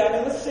you get that?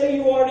 Now, let's say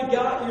you already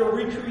got your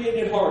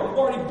recreated heart. You've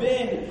already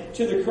been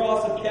to the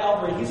cross of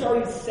Calvary. He's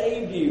already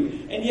saved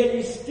you. And yet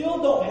you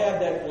still don't have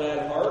that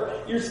glad heart.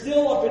 You're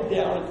still up and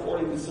down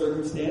according to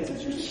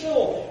circumstances. You're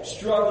still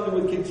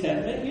struggling with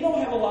contentment. You don't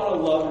have a lot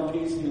of love and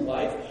peace in your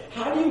life.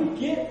 How do you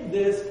get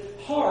this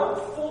heart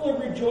full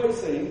of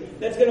rejoicing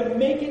that's going to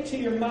make it to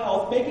your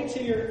mouth, make it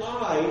to your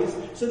eyes,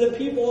 so that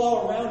people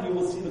all around you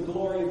will see the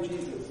glory of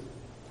Jesus?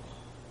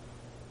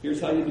 Here's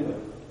how you do it.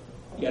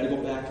 You got to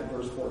go back to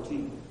verse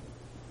 14.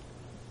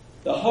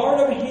 The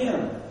heart of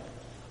him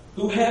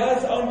who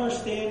has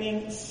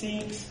understanding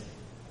seeks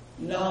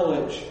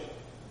knowledge,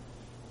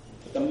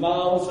 but the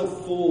mouths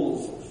of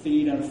fools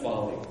feed on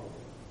folly.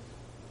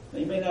 Now,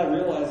 you may not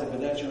realize it, but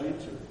that's your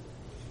answer.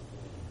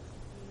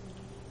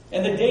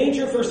 And the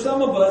danger for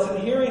some of us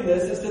in hearing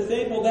this is to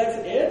think, well, that's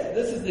it?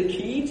 This is the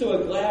key to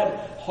a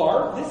glad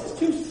heart? This is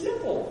too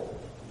simple.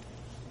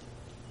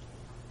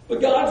 But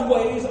God's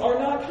ways are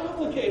not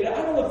complicated.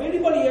 I don't know if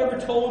anybody ever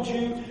told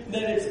you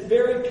that it's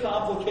very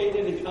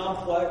complicated and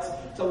complex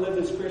to live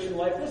this Christian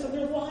life. Listen,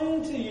 they're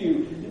lying to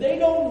you. They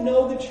don't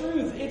know the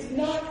truth. It's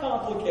not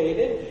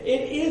complicated.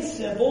 It is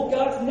simple.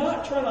 God's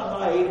not trying to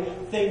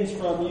hide things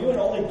from you and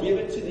only give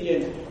it to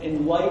the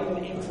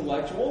enlightened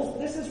intellectuals.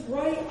 This is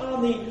right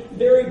on the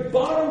very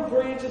bottom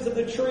branches of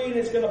the tree, and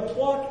it's going to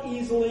pluck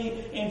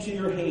easily into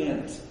your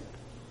hands.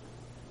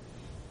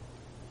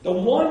 The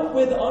one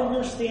with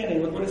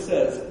understanding, look what it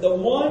says. The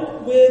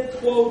one with,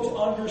 quote,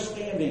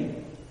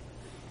 understanding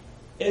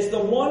is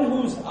the one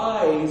whose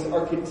eyes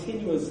are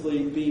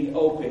continuously being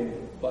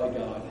opened by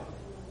God.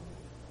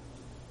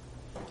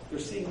 They're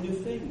seeing new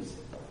things.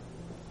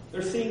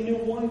 They're seeing new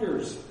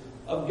wonders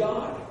of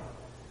God.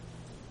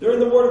 They're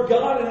in the Word of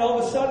God, and all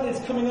of a sudden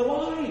it's coming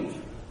alive.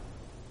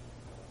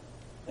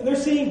 And they're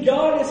seeing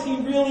God as He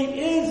really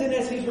is and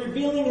as He's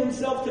revealing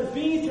Himself to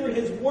be through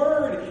His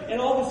Word.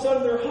 And all of a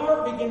sudden their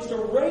heart begins to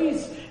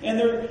race and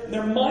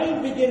their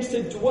mind begins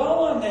to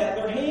dwell on that.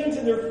 Their hands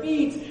and their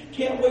feet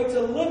can't wait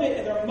to live it,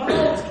 and their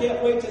mouths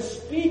can't wait to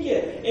speak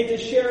it and to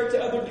share it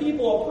to other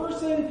people. A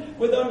person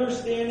with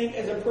understanding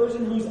is a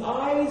person whose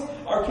eyes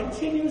are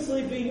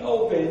continuously being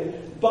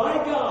opened by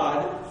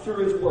God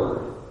through His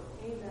Word.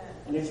 Amen.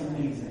 And it's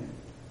amazing.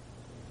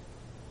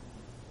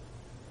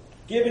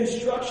 Give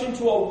instruction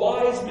to a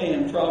wise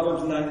man,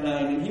 Proverbs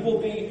 9:9, and he will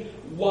be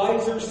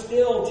wiser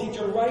still. Teach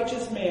a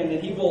righteous man,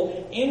 and he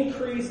will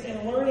increase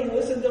in learning.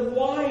 Listen, the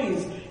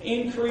wise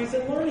increase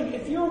in learning.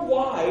 If you're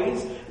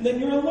wise, then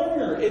you're a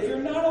learner. If you're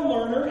not a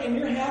learner and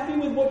you're happy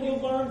with what you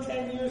learned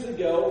 10 years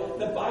ago,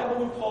 the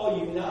Bible would call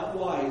you not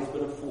wise,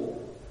 but a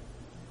fool.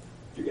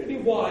 If you're going to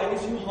be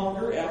wise, you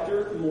hunger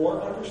after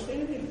more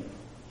understanding.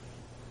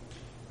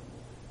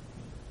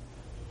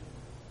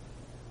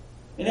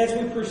 And as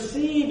we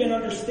perceive and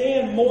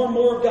understand more and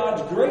more of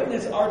God's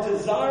greatness, our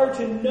desire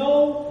to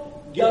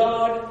know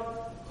God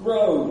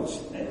grows.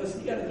 And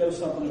listen, you got to know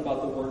something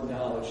about the word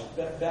knowledge.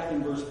 Back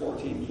in verse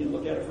 14, can you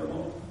look at it for a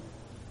moment?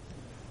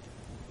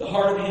 The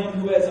heart of him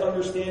who has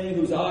understanding,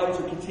 whose eyes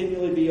are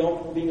continually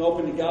being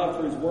open to God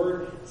for His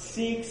Word,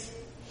 seeks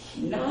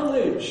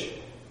knowledge.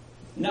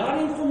 Not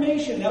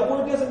information. That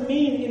word doesn't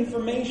mean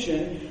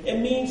information. It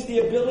means the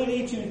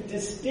ability to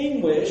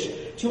distinguish,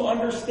 to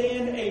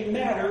understand a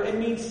matter. It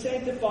means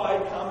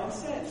sanctified common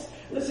sense.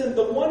 Listen,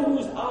 the one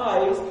whose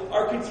eyes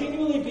are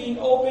continually being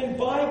opened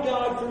by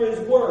God through His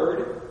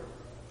Word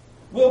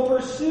will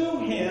pursue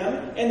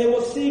Him, and they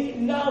will seek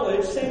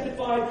knowledge,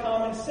 sanctified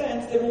common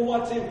sense. They will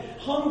want to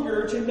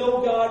hunger to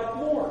know God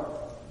more,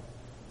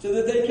 so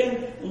that they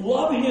can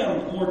love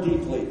Him more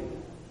deeply.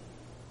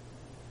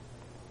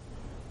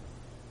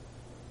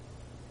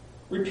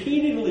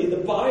 Repeatedly, the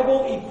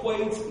Bible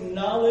equates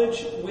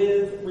knowledge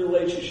with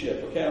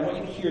relationship. Okay, I want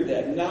you to hear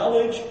that.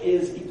 Knowledge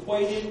is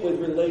equated with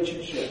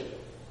relationship.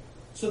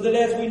 So that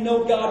as we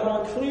know God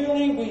more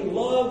clearly, we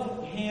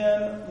love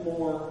Him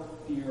more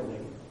dearly.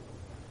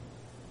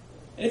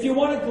 And if you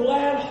want a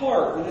glad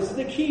heart, and this is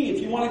the key,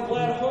 if you want a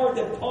glad heart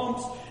that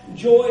pumps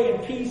joy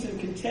and peace and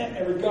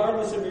contentment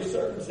regardless of your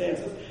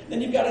circumstances, then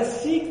you've got to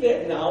seek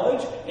that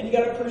knowledge and you've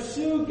got to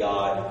pursue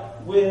God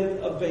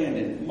with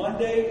abandon.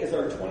 Monday is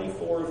our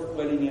 24th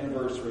wedding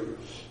anniversary.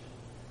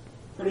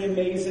 Pretty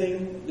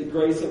amazing, the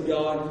grace of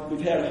God.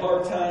 We've had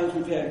hard times,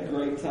 we've had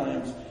great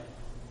times.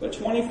 But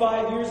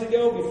 25 years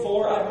ago,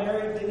 before I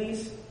married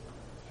Denise,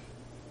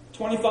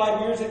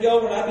 25 years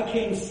ago when I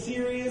became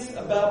serious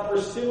about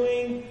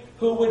pursuing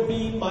who would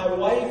be my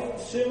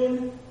wife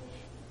soon,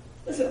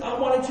 listen, I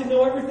wanted to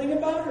know everything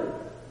about her.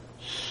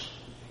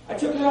 I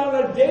took her out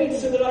on a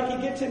date so that I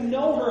could get to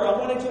know her. I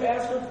wanted to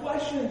ask her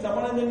questions. I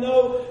wanted to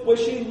know what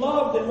she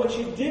loved and what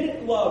she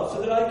didn't love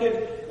so that I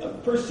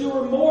could pursue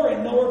her more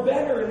and know her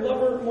better and love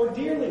her more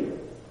dearly. In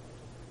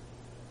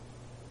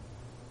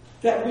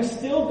fact, we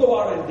still go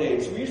out on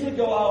dates. We usually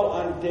go out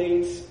on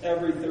dates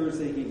every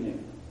Thursday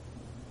evening.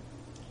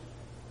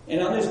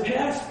 And on this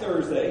past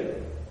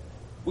Thursday,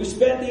 We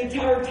spent the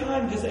entire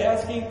time just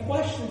asking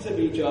questions of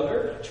each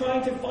other,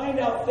 trying to find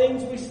out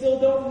things we still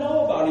don't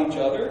know about each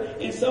other.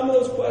 And some of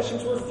those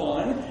questions were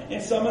fun,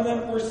 and some of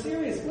them were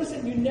serious.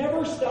 Listen, you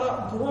never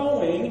stop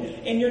growing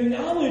in your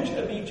knowledge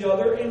of each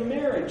other in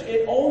marriage.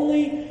 It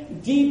only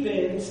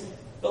deepens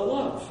the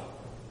love.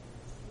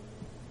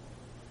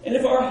 And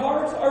if our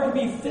hearts are to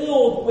be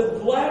filled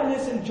with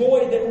gladness and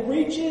joy that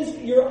reaches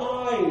your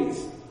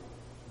eyes,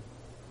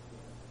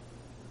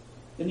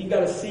 then you've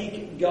got to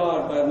seek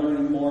God by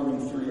learning more of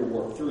Him through your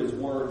work, through His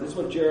Word. This is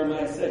what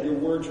Jeremiah said. Your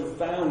words were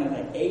found, and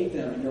I ate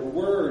them. And your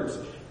words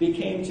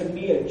became to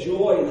me a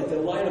joy and a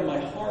delight of my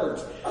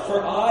heart.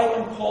 For I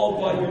am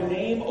called by your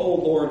name, O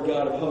Lord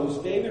God of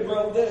hosts. David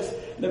wrote this,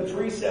 the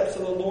precepts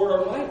of the Lord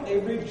are right. They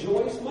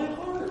rejoice my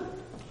heart.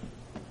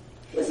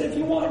 Listen, if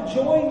you want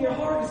joy in your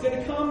heart, it's going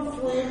to come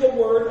through the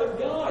Word of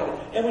God.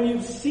 And when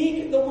you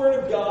seek the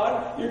Word of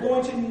God, you're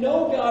going to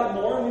know God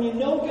more. And when you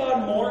know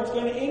God more, it's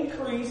going to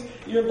increase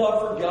your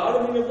love for God.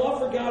 And when your love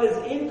for God is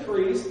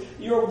increased,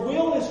 your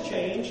will is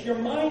changed, your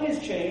mind is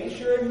changed,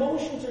 your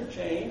emotions are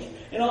changed.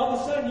 And all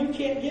of a sudden, you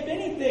can't give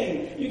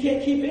anything. You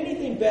can't keep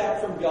anything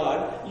back from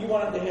God. You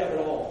want Him to have it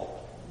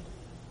all.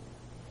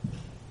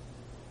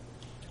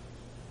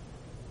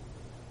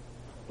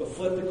 But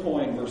flip the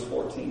coin, verse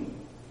 14.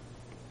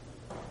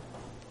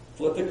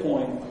 Flip the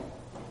coin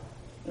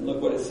and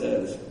look what it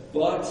says.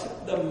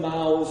 But the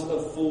mouths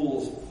of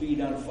fools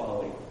feed on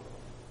folly.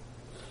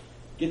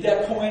 Get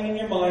that coin in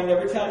your mind.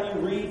 Every time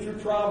you read through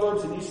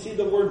Proverbs and you see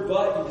the word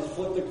but, you just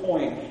flip the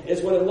coin.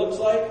 It's what it looks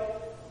like.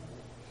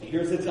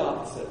 Here's its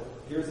opposite.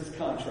 Here's its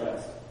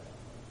contrast.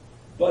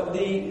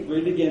 Read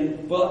it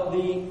again. But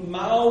the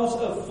mouths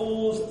of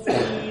fools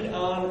feed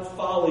on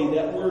folly.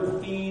 That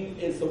word feed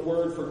is the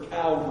word for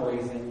cow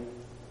grazing.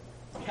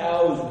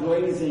 Cows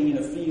grazing in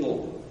a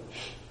field.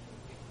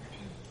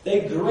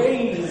 They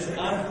graze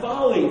on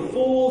folly.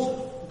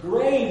 Fools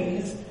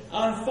graze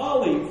on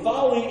folly.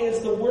 Folly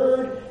is the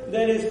word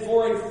that is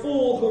for a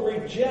fool who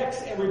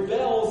rejects and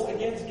rebels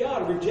against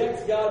God.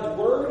 Rejects God's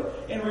word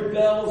and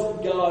rebels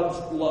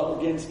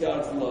against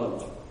God's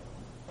love.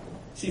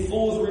 See,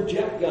 fools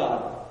reject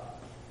God.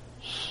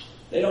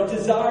 They don't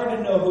desire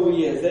to know who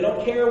He is. They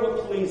don't care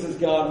what pleases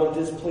God, what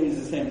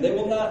displeases Him. They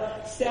will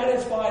not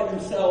satisfy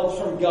themselves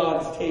from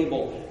God's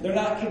table. They're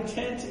not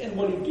content in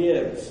what He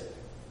gives.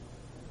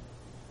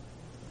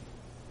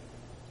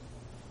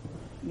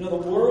 You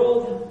know, the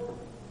world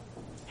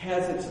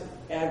has its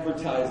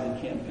advertising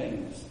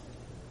campaigns.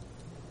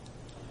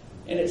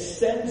 And it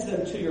sends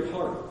them to your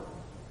heart.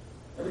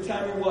 Every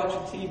time you're watching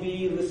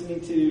TV,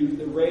 listening to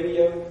the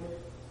radio,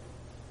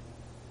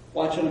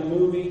 watching a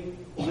movie,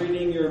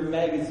 reading your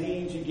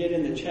magazines, you get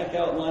in the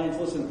checkout lines.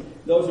 Listen,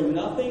 those are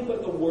nothing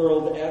but the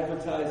world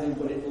advertising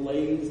what it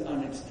lays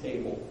on its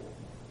table.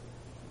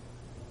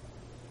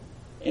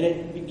 And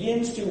it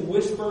begins to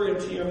whisper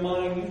into your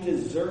mind, you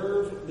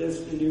deserve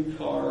this new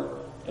car.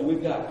 And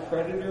we've got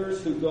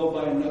creditors who go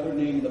by another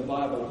name in the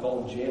Bible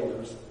called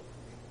jailers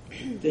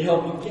to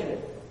help you get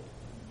it.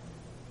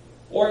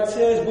 Or it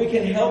says we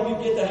can help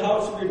you get the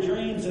house of your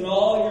dreams, and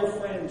all your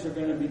friends are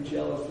going to be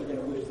jealous. They're going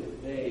to wish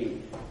that they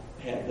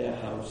had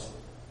that house.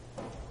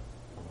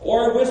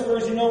 Or it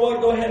whispers, you know what,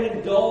 go ahead and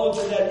indulge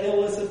in that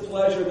illicit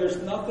pleasure.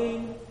 There's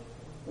nothing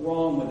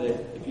wrong with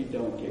it if you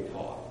don't get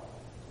caught.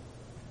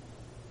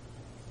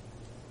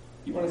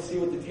 You want to see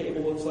what the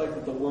table looks like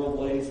that the world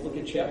lays? Look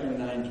at chapter 9.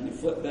 Can you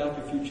flip back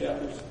a few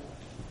chapters?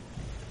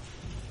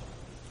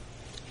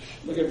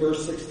 Look at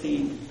verse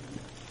 16.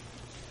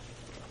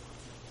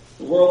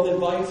 The world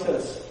invites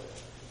us.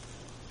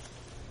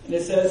 And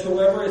it says,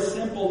 whoever is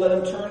simple, let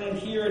him turn and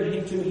hear,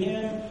 and to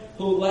him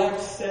who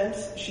lacks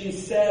sense, she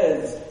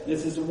says,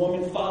 this is a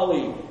woman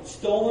folly.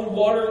 Stolen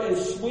water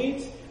is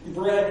sweet,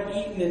 bread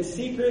eaten in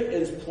secret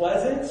is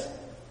pleasant.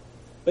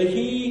 But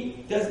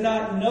he does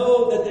not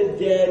know that the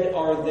dead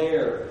are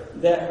there,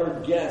 that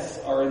her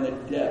guests are in the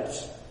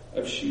depths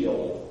of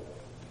Sheol.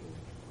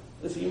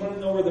 Listen, you want to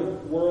know where the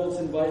world's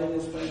inviting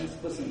us, friends?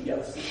 Listen,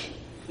 yes,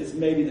 this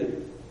may be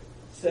the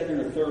second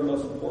or third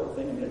most important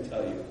thing I'm going to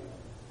tell you.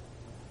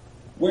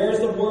 Where's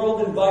the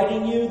world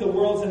inviting you? The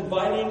world's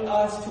inviting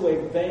us to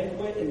a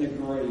banquet in the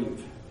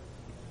grave.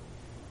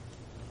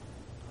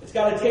 It's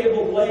got a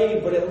table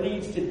laid, but it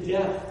leads to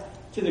death,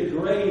 to the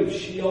grave,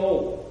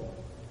 Sheol.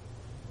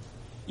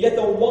 Yet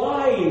the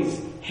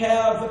wise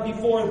have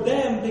before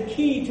them the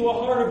key to a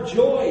heart of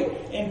joy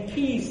and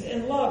peace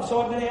and love.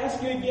 So I'm going to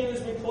ask you again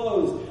as we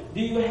close.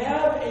 Do you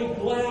have a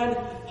glad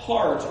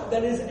heart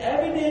that is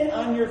evident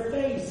on your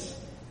face?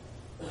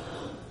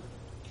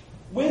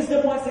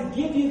 Wisdom wants to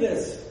give you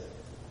this.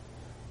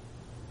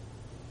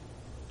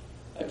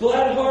 A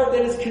glad heart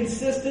that is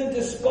consistent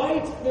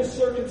despite the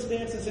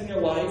circumstances in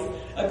your life.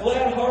 A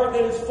glad heart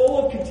that is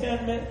full of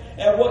contentment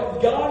at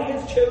what God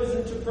has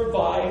chosen to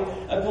provide.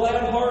 A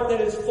glad heart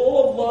that is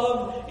full of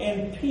love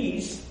and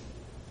peace.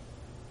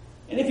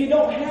 And if you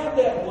don't have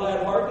that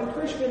glad heart, then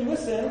Christian,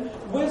 listen,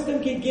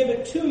 wisdom can give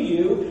it to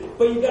you,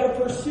 but you've got to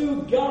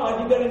pursue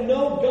God. You've got to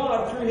know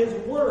God through His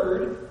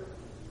Word.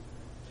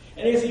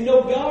 And as you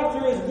know God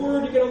through His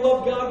Word, you're going to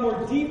love God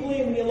more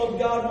deeply. And when you love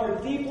God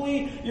more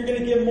deeply, you're going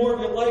to give more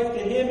of your life to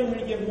Him. And when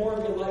you give more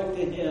of your life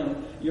to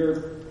Him,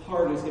 your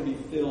heart is going to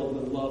be filled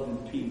with love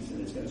and peace.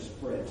 And it's going to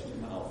spread to your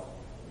mouth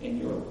and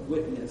your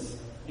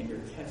witness and your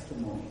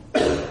testimony.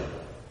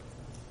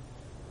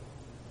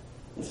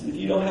 Listen, if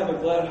you don't have a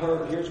glad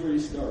heart, here's where you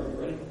start. You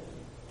ready?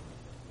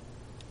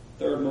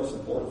 Third most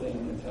important thing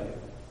I'm going to tell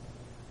you.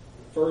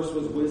 First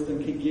was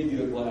wisdom can give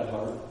you a glad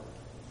heart.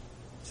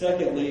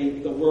 Secondly,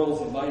 the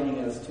world's inviting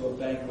us to a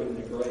banquet in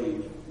the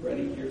grave.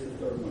 Ready? Here's the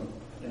third one,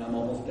 and I'm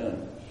almost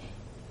done.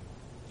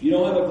 If you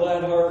don't have a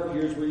glad heart,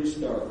 here's where you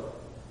start.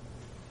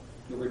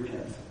 You'll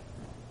repent.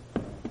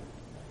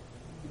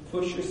 You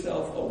push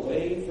yourself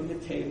away from the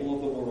table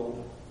of the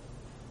world.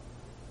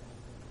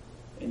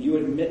 And you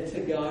admit to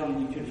God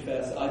and you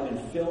confess, I've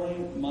been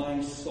filling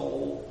my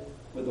soul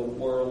with the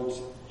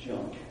world's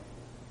junk.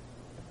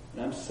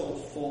 And I'm so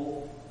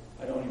full,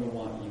 I don't even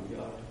want you,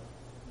 God.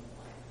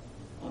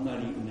 I'm not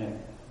eating that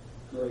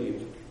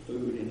grave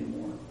food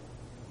anymore.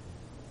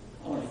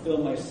 I want to fill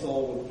my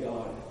soul with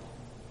God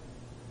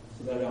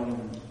so that I don't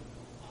even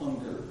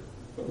hunger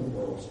for the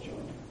world's junk.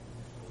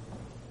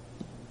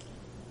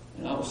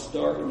 And I will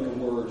start in your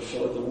word.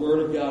 So let the word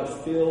of God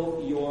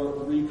fill your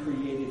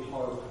recreated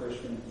heart,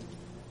 Christian,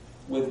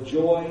 with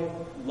joy,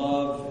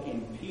 love,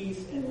 and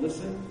peace. And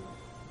listen,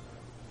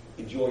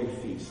 enjoy your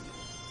feast.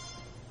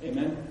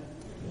 Amen?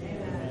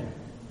 Amen.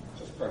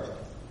 Let's pray.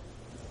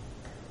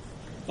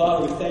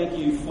 Father, we thank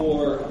you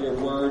for your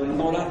word. And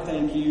Lord, I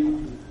thank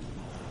you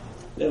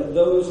that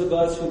those of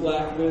us who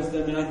lack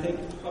wisdom, and I think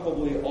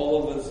probably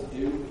all of us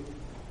do,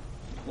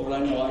 Lord,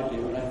 I know I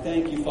do. And I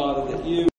thank you, Father, that you